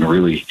changes, and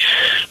really,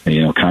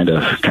 kind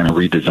of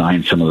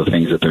redesign some of the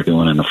things that they're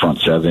doing in the front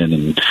seven,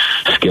 and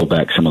scale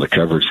back some of the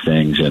coverage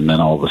things. And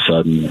then all of a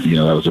sudden,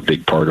 that was a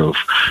big part of.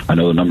 I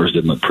know the numbers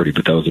didn't look pretty,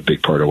 but that was a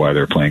big part of why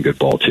they're playing good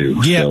ball too.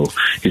 Yeah. So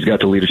he's got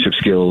the leadership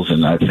skills,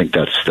 and I think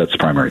that's the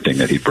primary thing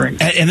that he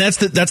brings. And that's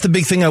the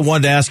big thing I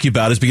wanted to ask you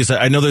about, is because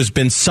I know there's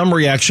been some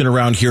reaction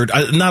around here.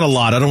 Not a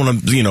lot. I don't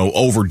want to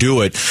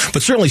overdo it,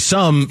 but certainly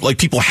some, like,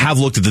 people have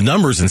looked at the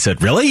numbers and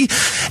said, really?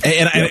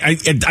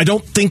 And I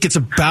don't think it's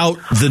about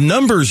the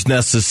numbers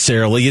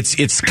necessarily.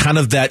 It's kind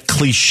of that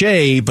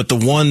cliche, but the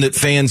one that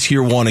fans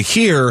here want to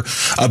hear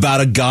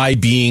about a guy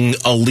being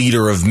a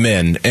leader of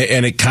men.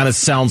 And it kind of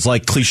sounds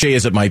like, cliche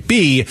as it might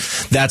be,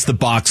 that's the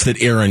box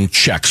that Aaron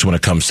checks when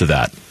it comes to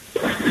that.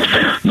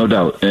 No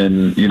doubt.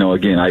 And,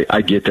 again,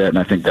 I get that, and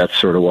I think that's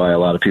sort of why a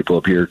lot of people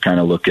up here kind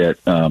of look at,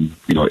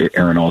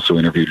 Aaron also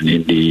interviewed in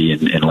Indy,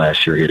 and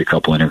last year he had a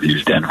couple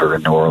interviews, Denver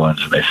and New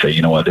Orleans, and they say,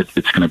 you know what,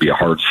 it's going to be a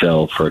hard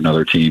sell for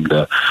another team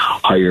to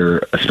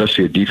hire,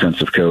 especially a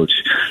defensive coach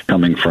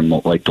coming from,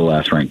 like, the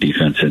last-ranked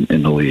defense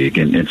in the league.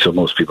 And so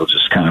most people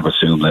just kind of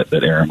assume that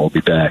Aaron will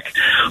be back.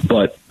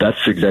 But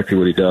that's exactly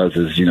what he does,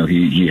 is,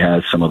 he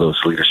has some of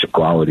those leadership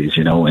qualities,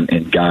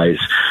 and guys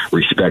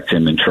respect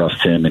him and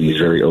trust him, and he's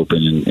very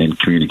open and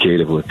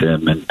communicative with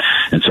them, and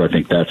so I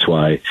think that's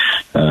why,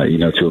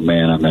 to a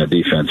man on that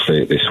defense,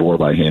 they swore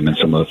by him and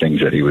some of the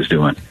things that he was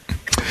doing.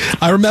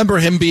 I remember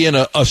him being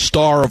a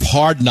star of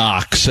Hard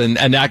Knocks, and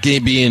that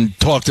game being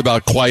talked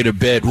about quite a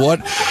bit.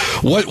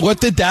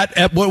 What did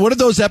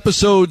those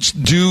episodes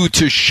do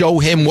to show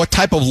him? What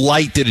type of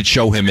light did it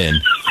show him in?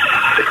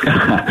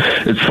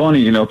 It's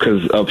funny,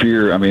 because up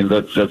here, I mean,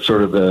 that's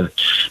sort of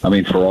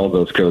for all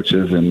those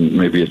coaches, and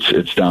maybe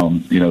it's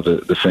down,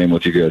 the same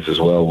with you guys as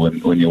well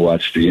when you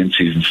watch the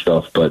in-season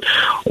stuff. But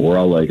we're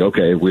all like,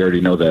 okay, we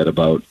already know that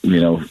about,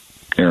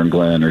 Aaron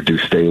Glenn or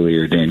Deuce Staley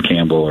or Dan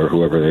Campbell or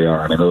whoever they are.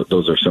 I mean,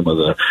 those are some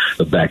of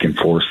the back and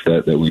forth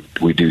that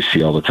we do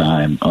see all the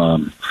time.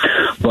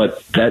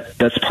 But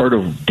that's part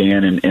of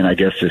Dan and I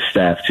guess his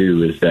staff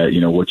too, is that,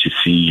 what you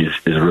see is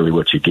really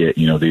what you get.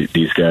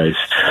 These guys,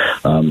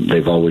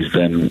 they've always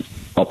been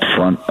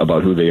upfront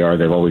about who they are.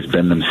 They've always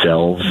been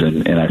themselves,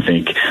 and I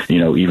think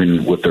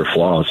even with their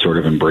flaws, sort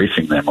of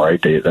embracing them.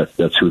 Right,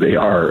 that's who they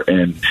are,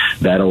 and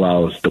that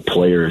allows the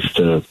players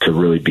to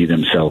really be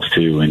themselves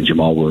too. And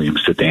Jamal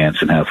Williams to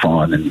dance and have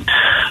fun, and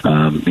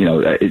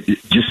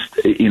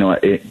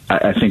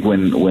I think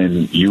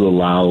when you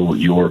allow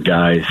your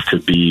guys to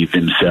be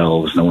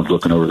themselves, no one's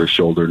looking over their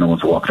shoulder, no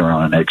one's walking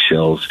around on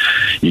eggshells,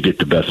 you get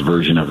the best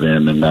version of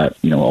them, and that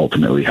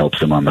ultimately helps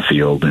them on the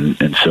field.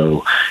 And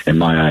so, in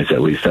my eyes,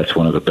 at least, that's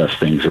one of the best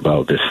things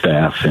about this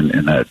staff, and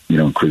that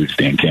includes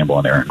Dan Campbell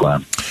and Aaron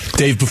Glenn.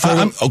 Dave, before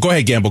go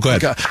ahead, Gambo. Go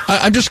ahead. Okay.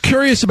 I'm just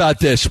curious about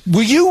this.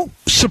 Were you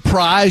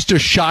surprised or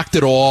shocked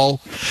at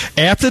all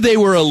after they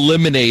were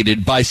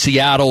eliminated by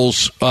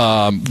Seattle's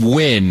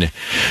win?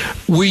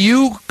 Were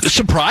you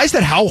surprised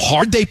at how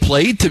hard they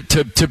played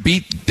to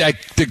beat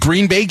the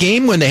Green Bay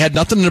game when they had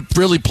nothing to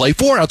really play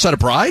for outside of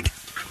pride?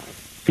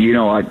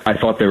 I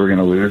thought they were going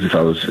to lose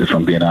if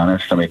I'm being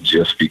honest. I mean,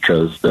 just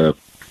because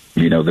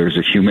there's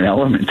a human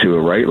element to it,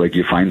 right? Like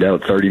you find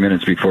out 30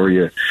 minutes before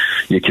you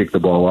kick the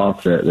ball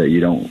off that you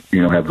don't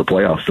have the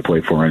playoffs to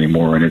play for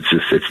anymore, and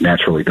it's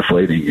naturally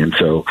deflating. And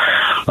so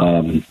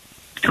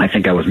I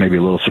think I was maybe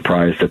a little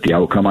surprised at the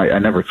outcome. I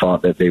never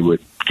thought that they would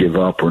give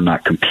up or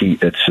not compete.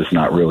 That's just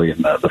not really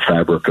in the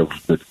fabric of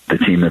the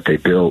team that they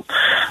built.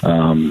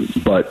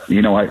 But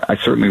I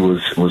certainly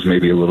was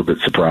maybe a little bit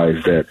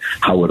surprised at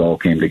how it all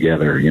came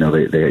together.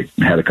 They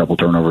had a couple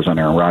turnovers on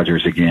Aaron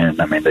Rodgers again.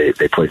 I mean, they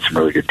played some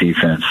really good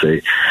defense.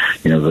 They,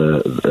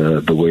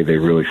 the way they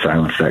really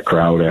silenced that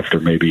crowd after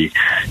maybe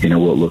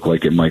what looked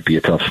like it might be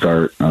a tough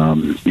start.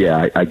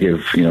 I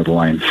give the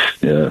Lions.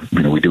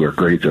 We do our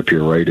grades up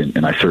here, right?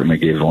 And I certainly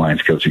gave the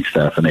Lions coaching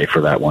staff an A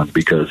for that one,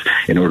 because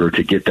in order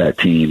to get that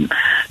team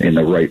in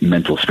the right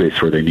mental space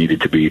where they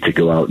needed to be to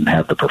go out and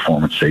have the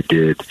performance they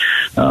did,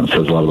 says a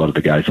lot about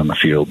the guys on the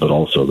field, but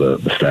also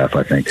the staff,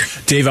 I think.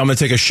 Dave, I'm going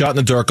to take a shot in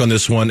the dark on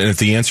this one, and if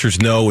the answer is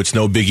no, it's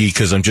no biggie,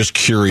 because I'm just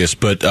curious.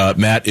 But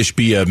Matt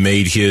Ishbia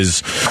made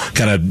his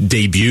kind of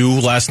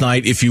debut last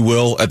night, if you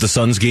will, at the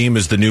Suns game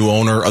as the new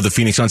owner of the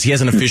Phoenix Suns. He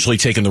hasn't officially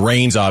taken the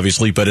reins,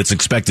 obviously, but it's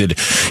expected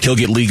he'll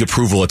get league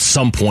approval at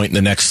some point in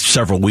the next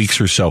several weeks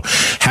or so.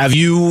 Have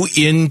you,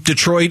 in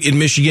Detroit, in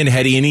Michigan,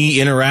 had any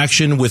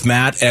interaction with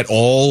Matt at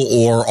all,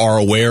 or are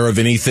aware of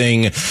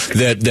anything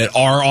that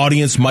our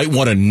audience might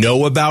want to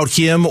know about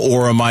him,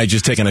 or am I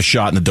just taking a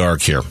shot in the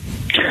dark here?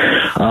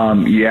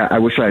 I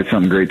wish I had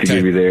something great to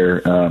give you there.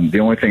 The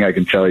only thing I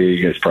can tell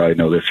you guys probably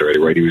know this already,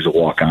 right? He was a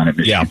walk-on at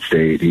Michigan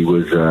State. He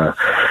was,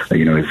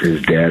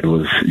 his dad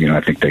was,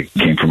 I think they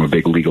came from a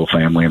big legal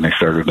family and they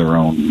started their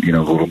own,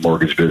 little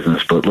mortgage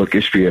business. But look,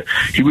 Ishbia,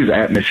 he was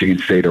at Michigan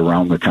State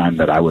around the time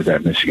that I was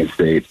at Michigan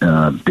State.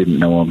 Didn't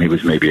know him. He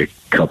was maybe a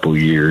couple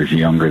years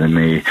younger than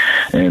me.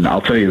 And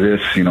I'll tell you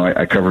this,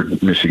 I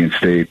covered Michigan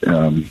State,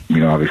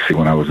 obviously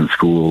when I was in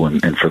school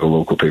and for the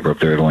local paper up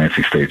there, the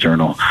Lansing State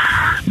Journal.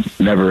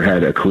 Never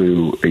had a clue,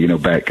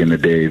 back in the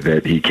day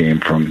that he came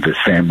from this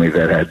family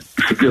that had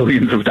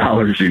billions of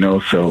dollars,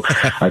 so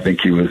I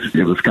think it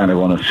was kind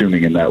of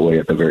unassuming in that way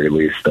at the very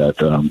least that,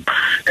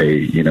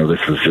 hey, this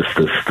is just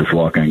this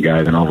walk-on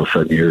guy. Then all of a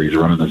sudden here he's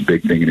running this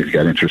big thing and he's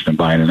got interest in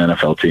buying an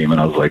NFL team. And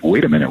I was like,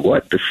 wait a minute,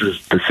 what? This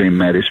is the same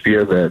Matt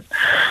Ishbia that,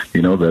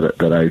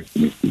 that I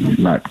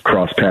not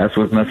cross paths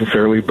with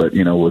necessarily, but,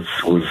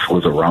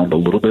 was around a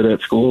little bit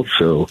at school.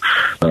 So,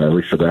 at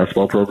least the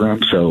basketball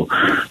program. So,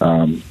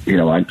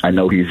 I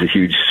know he's a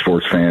huge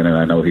sports fan, and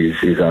I know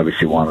he's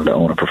obviously wanted to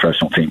own a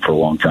professional team for a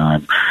long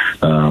time.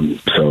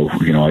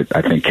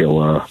 I think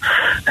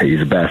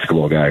he's a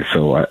basketball guy,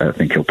 so I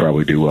think he'll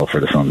probably do well for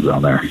the Suns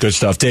down there. Good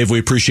stuff. Dave, we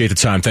appreciate the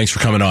time. Thanks for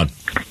coming on.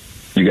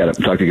 You got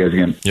it. Talk to you guys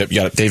again. Yep, you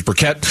got it. Dave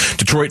Burkett,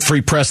 Detroit Free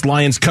Press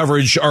Lions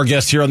coverage, our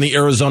guest here on the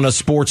Arizona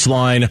Sports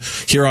Line,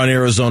 here on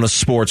Arizona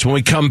Sports. When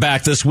we come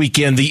back this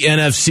weekend, the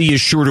NFC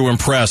is sure to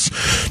impress.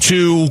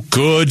 2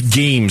 good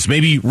games,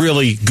 maybe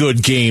really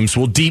good games.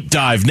 We'll deep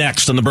dive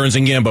next on the Burns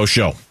and Gambo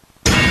Show.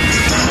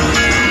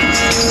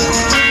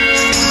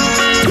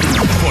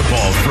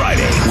 Football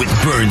Friday with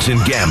Burns and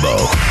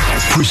Gambo.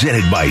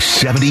 Presented by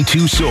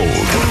 72 Sold.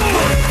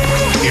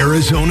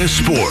 Arizona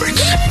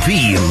Sports,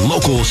 the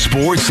local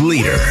sports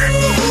leader.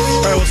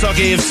 All right, we'll talk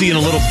AFC in a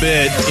little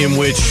bit, in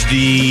which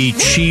the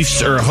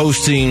Chiefs are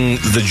hosting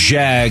the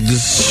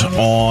Jags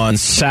on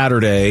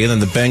Saturday, and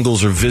then the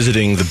Bengals are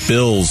visiting the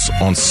Bills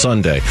on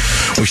Sunday.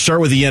 We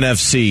start with the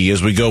NFC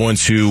as we go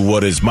into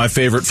what is my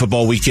favorite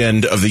football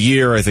weekend of the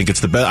year. I think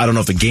it's the best. I don't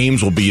know if the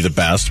games will be the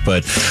best,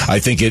 but I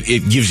think it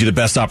gives you the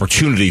best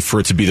opportunity for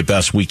it to be the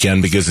best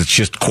weekend because it's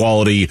just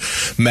quality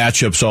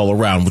matchups all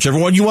around. Whichever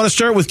one you want to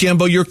start with,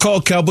 Gambo, your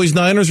call. Cowboys,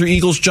 Niners, or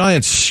Eagles,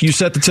 Giants? You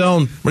set the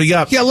tone. What do you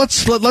got? Yeah,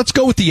 let's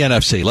go with the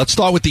NFC. Let's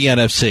start with the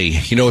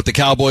NFC. You know, with the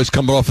Cowboys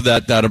coming off of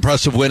that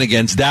impressive win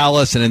against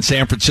Dallas and in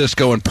San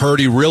Francisco, and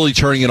Purdy really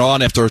turning it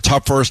on after a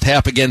tough first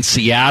half against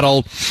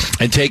Seattle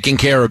and taking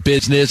care of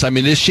business. I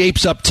mean, this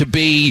shapes up to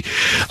be,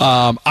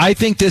 I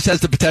think this has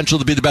the potential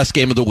to be the best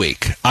game of the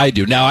week. I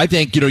do. Now, I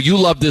think, you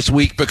love this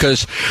week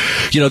because,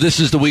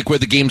 this is the week where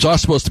the games are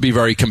supposed to be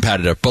very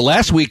competitive. But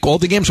last week, all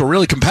the games were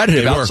really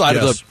competitive outside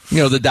of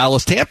the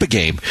Dallas-Tampa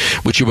game,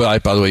 which by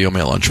the way, you owe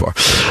me a lunch for.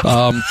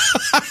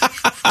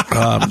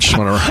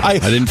 I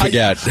didn't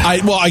forget.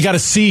 I got to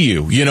see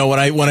you. When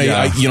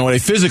I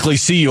physically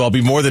see you, I'll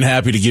be more than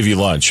happy to give you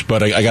lunch.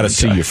 But I got to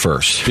see you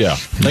first. Yeah.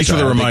 Thanks for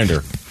the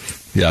reminder.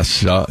 Yes.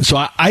 So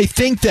I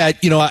think that,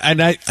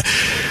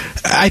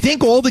 I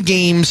think all the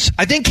games,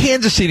 I think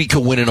Kansas City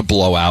could win in a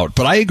blowout,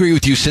 but I agree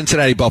with you.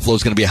 Cincinnati-Buffalo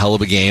is going to be a hell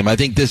of a game. I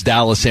think this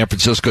Dallas-San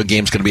Francisco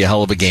game is going to be a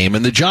hell of a game.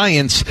 And the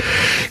Giants,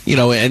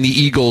 and the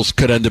Eagles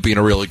could end up being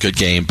a really good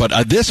game. But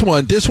this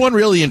one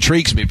really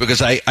intrigues me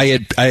because I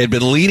had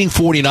been leaning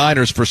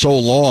 49ers for so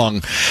long,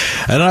 and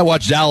then I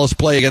watched Dallas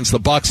play against the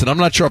Bucs, and I'm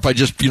not sure if I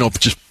just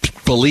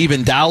believe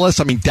in Dallas.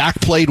 I mean, Dak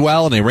played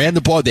well, and they ran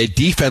the ball. Their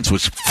defense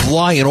was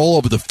flying all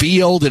over the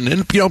field, and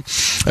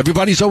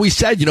everybody's always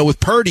said, with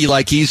Purdy,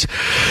 like he's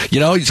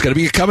going to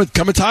be come a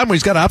time where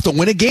he's going to have to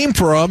win a game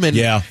for him, and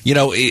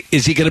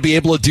is he going to be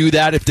able to do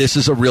that if this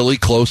is a really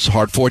close,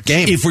 hard-fought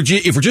game? If we're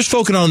just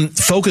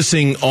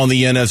focusing on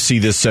the NFC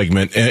this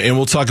segment, and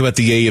we'll talk about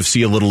the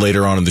AFC a little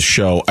later on in the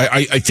show,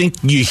 I think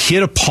you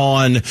hit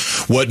upon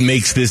what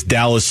makes this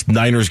Dallas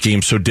Niners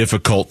game so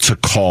difficult to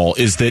call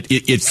is that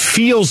it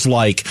feels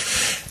like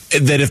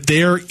that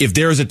if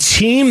there's a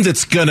team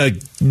that's going to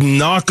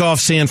knock off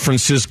San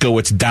Francisco,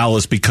 it's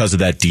Dallas because of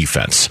that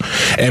defense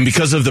and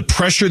because of the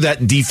pressure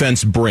that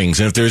defense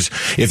brings. And if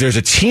there's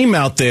a team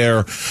out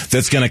there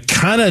that's going to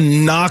kind of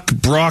knock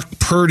Brock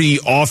Purdy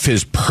off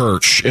his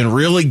perch and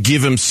really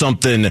give him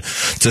something to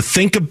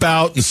think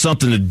about and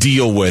something to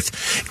deal with,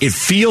 it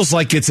feels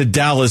like it's a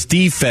Dallas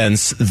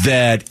defense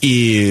that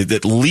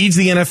leads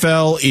the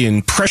NFL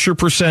in pressure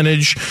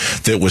percentage,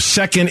 that was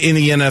second in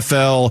the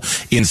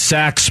NFL in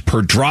sacks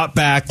per drop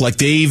back. Like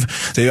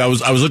I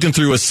was looking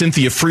through a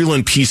Cynthia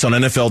Freeland piece on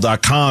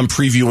NFL.com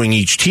previewing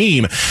each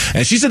team,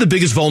 and she said the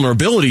biggest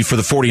vulnerability for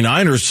the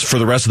 49ers for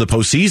the rest of the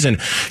postseason,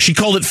 she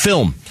called it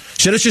film.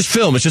 She said it's just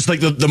film. It's just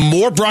like the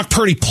more Brock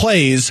Purdy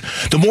plays,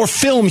 the more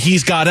film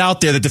he's got out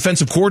there that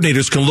defensive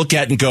coordinators can look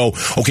at and go,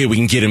 okay, we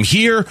can get him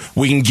here,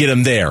 we can get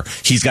him there.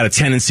 He's got a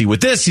tendency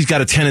with this, he's got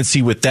a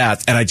tendency with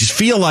that. And I just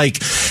feel like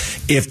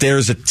if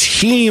there's a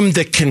team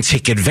that can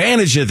take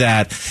advantage of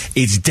that,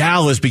 it's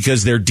Dallas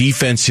because their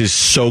defense is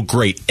so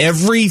great.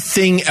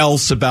 Everything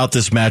else about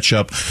this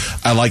matchup,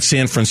 I like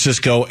San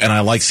Francisco, and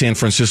I like San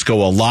Francisco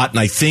a lot. And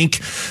I think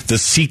the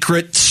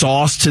secret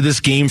sauce to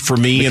this game for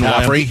me,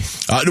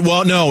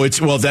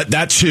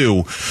 that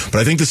too. But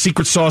I think the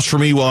secret sauce for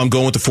me, while I'm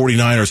going with the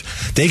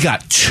 49ers, they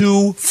got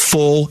 2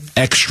 full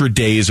extra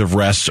days of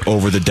rest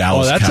over the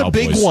Dallas Cowboys. That's a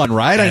big one,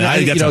 right? I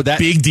think that's a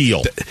big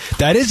deal.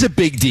 That is a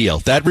big deal.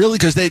 That really,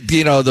 because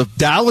the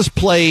Dallas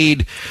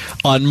played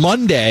on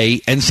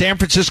Monday and San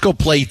Francisco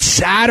played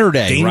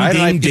Saturday, ding,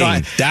 right?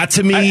 Ding. That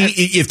to me,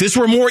 if this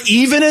were more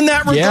even in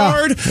that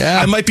regard,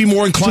 I might be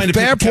more inclined to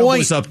pick the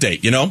Cowboys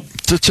update.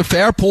 It's a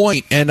fair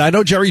point, and I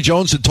know Jerry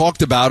Jones had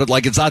talked about it,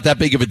 like it's not that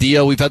big of a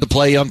deal. We've had to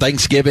play on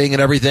Thanksgiving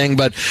and everything,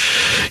 but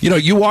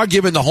you are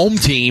giving the home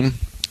team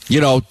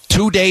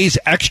 2 days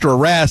extra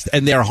rest,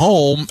 and they're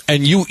home,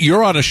 and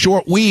you're on a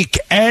short week,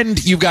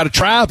 and you've got to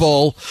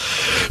travel.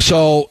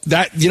 So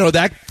that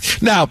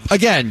now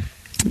again,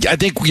 I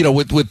think with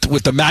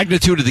the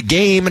magnitude of the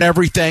game and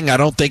everything, I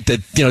don't think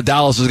that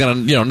Dallas is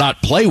going to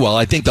not play well.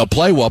 I think they'll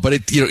play well, but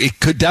it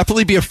could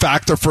definitely be a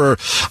factor for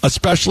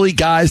especially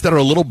guys that are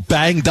a little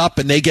banged up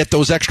and they get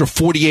those extra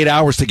 48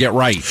 hours to get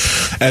right.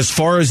 As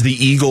far as the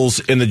Eagles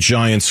and the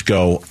Giants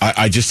go,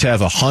 I just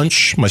have a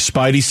hunch. My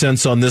spidey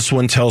sense on this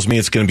one tells me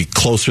it's going to be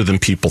closer than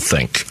people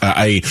think.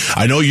 I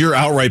know you're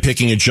outright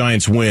picking a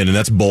Giants win, and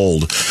that's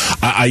bold.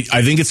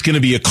 I think it's going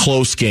to be a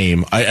close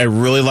game. I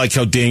really like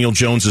how Daniel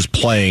Jones is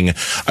playing.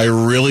 I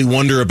really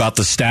wonder about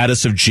the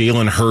status of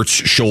Jalen Hurts'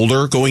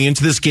 shoulder going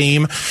into this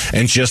game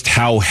and just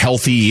how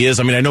healthy he is.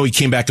 I mean, I know he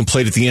came back and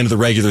played at the end of the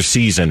regular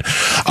season.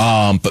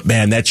 But,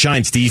 man, that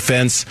Giants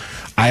defense,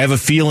 I have a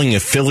feeling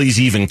if Philly's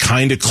even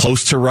kind of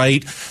close to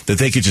right, that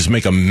they could just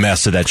make a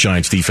mess of that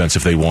Giants defense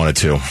if they wanted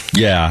to.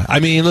 Yeah. I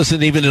mean,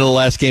 listen, even in the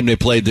last game they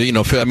played,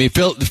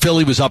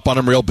 Philly was up on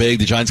them real big.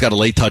 The Giants got a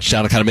late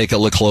touchdown to kind of make it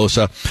look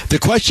closer. The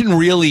question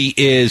really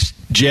is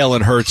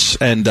Jalen Hurts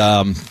and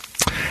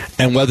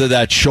and whether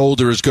that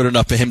shoulder is good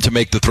enough for him to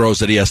make the throws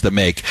that he has to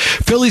make.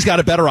 Philly's got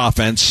a better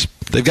offense.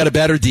 They've got a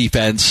better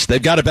defense.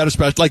 They've got a better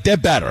special. Like, they're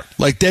better.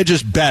 Like, they're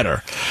just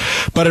better.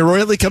 But it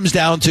really comes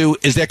down to,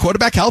 is their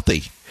quarterback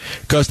healthy?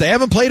 Because they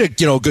haven't played a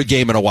good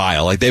game in a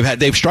while. Like,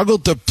 they've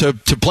struggled to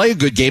play a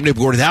good game. They've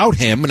gone without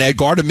him, and they had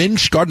Gardner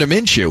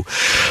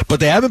Minshew. But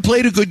they haven't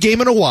played a good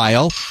game in a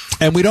while,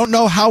 and we don't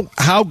know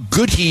how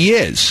good he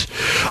is.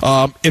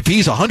 If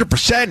he's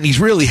 100% and he's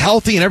really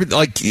healthy and everything,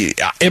 like,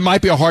 it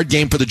might be a hard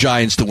game for the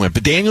Giants to win.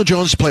 But Daniel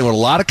Jones is playing with a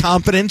lot of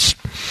confidence.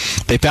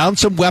 They found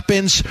some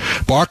weapons.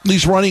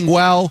 Barkley's running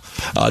well.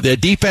 Their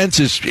defense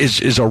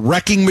is a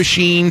wrecking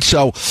machine.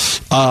 So,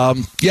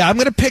 I'm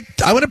going to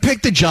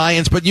pick the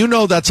Giants, but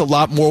that's a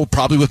lot more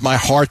probably with my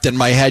heart than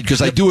my head,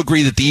 because I do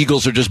agree that the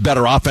Eagles are just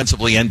better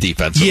offensively and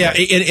defensively. Yeah, and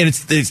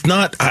it's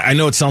not. I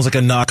know it sounds like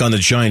a knock on the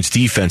Giants'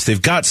 defense.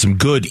 They've got some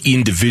good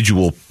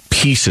individual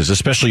pieces,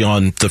 especially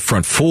on the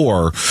front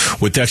four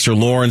with Dexter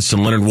Lawrence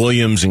and Leonard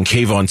Williams and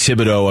Kayvon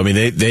Thibodeau. I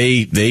mean,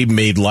 they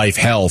made life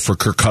hell for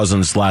Kirk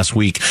Cousins last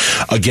week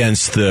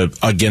against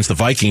the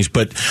Vikings.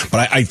 But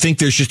I think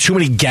there's just too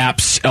many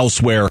gaps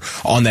elsewhere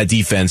on that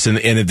defense, and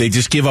they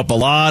just give up a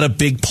lot of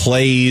big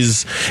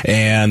plays,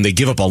 and they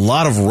give up a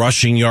lot of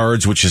rushing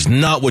yards, which is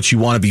not what you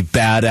want to be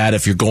bad at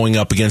if you're going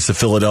up against the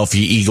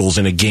Philadelphia Eagles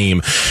in a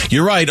game.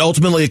 You're right.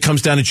 Ultimately, it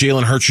comes down to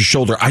Jalen Hurts'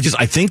 shoulder. I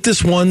think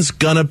this one's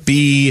gonna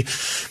be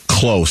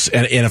close.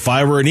 And if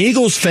I were an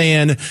Eagles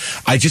fan,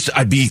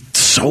 I'd be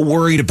so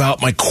worried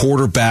about my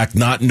quarterback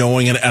not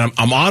knowing it. And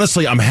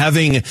I'm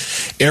having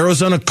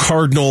Arizona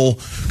Cardinal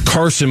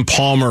Carson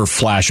Palmer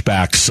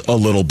flashbacks a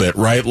little bit,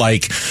 right?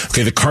 Like,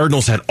 okay, the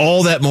Cardinals had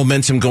all that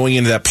momentum going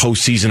into that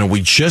postseason, and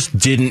we just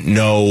didn't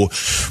know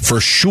for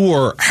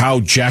sure how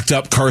jacked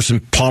up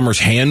Carson Palmer's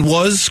hand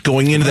was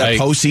going into that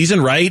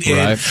postseason, right?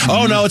 And,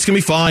 oh no, it's going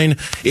to be fine.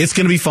 It's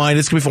going to be fine.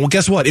 It's going to be fine. Well,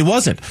 guess what? It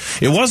wasn't.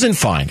 It wasn't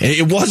fine.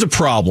 It was a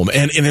problem.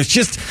 And it's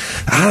just,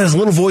 this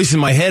little voice in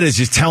my head is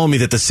just telling me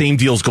that the same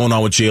deal's going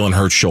on with Jalen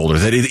Hurts' shoulder,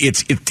 that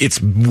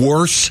it's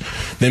worse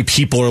than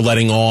people are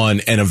letting on,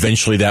 and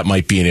eventually that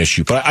might be an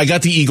issue. But I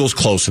got the Eagles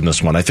close in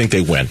this one. I think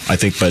they win.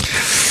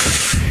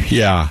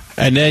 Yeah.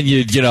 And then,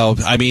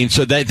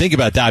 so think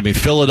about that. I mean,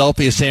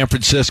 Philadelphia, San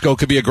Francisco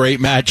could be a great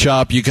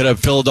matchup. You could have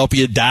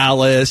Philadelphia,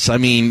 Dallas. I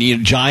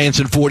mean, Giants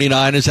and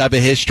 49ers have a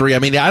history. I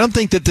mean, I don't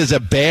think that there's a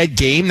bad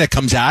game that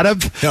comes out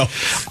of. No.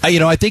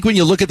 I think when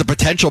you look at the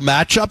potential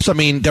matchups, I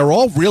mean, they're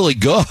all really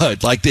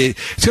good. Like,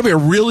 it's going to be a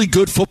really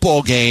good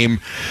football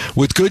game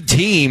with good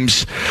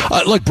teams.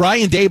 Look,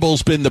 Brian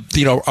Daboll's been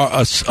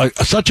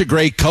such a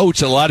great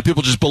coach, and a lot of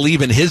people just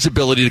believe in his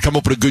ability to come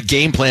up with a good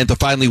game plan to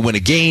finally win a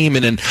game,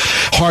 and then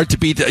hard to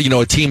beat a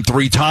team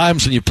three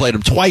times when you played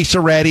them twice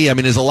already. I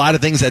mean, there's a lot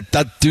of things that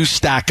do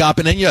stack up.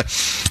 And then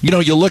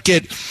you look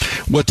at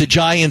what the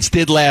Giants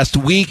did last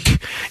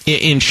week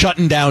in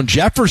shutting down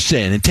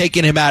Jefferson and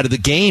taking him out of the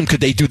game. Could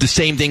they do the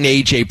same thing to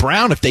A.J.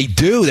 Brown? If they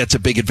do, that's a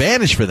big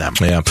advantage for them.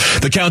 Yeah.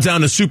 The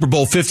countdown to Super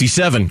Bowl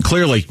 57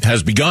 clearly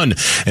has begun.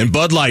 And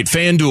Bud Light,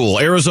 FanDuel,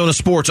 Arizona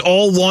Sports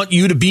all want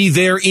you to be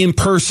there in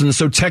person.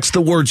 So text the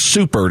word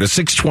SUPER to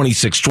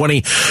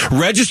 620-620.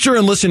 Register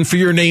and listen for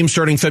your name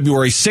starting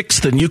February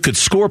 6th, and you could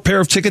score a pair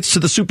of tickets to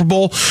the Super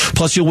Bowl.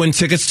 Plus, you'll win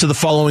tickets to the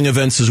following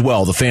events as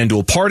well: the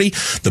FanDuel Party,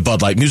 the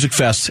Bud Light Music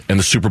Fest, and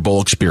the Super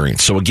Bowl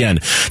Experience. So again,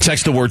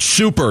 text the word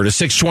SUPER to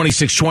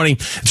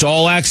 620-620. It's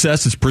all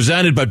access. It's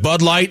presented by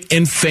Bud Light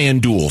and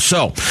FanDuel.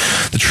 So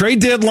the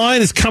trade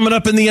deadline is coming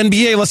up in the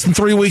NBA, less than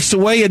 3 weeks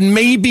away, and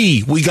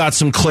maybe we got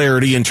some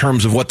clarity in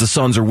terms of what the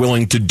Suns are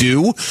willing to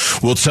do.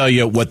 We'll tell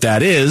you what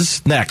that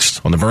is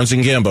next on the Burns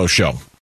and Gambo Show.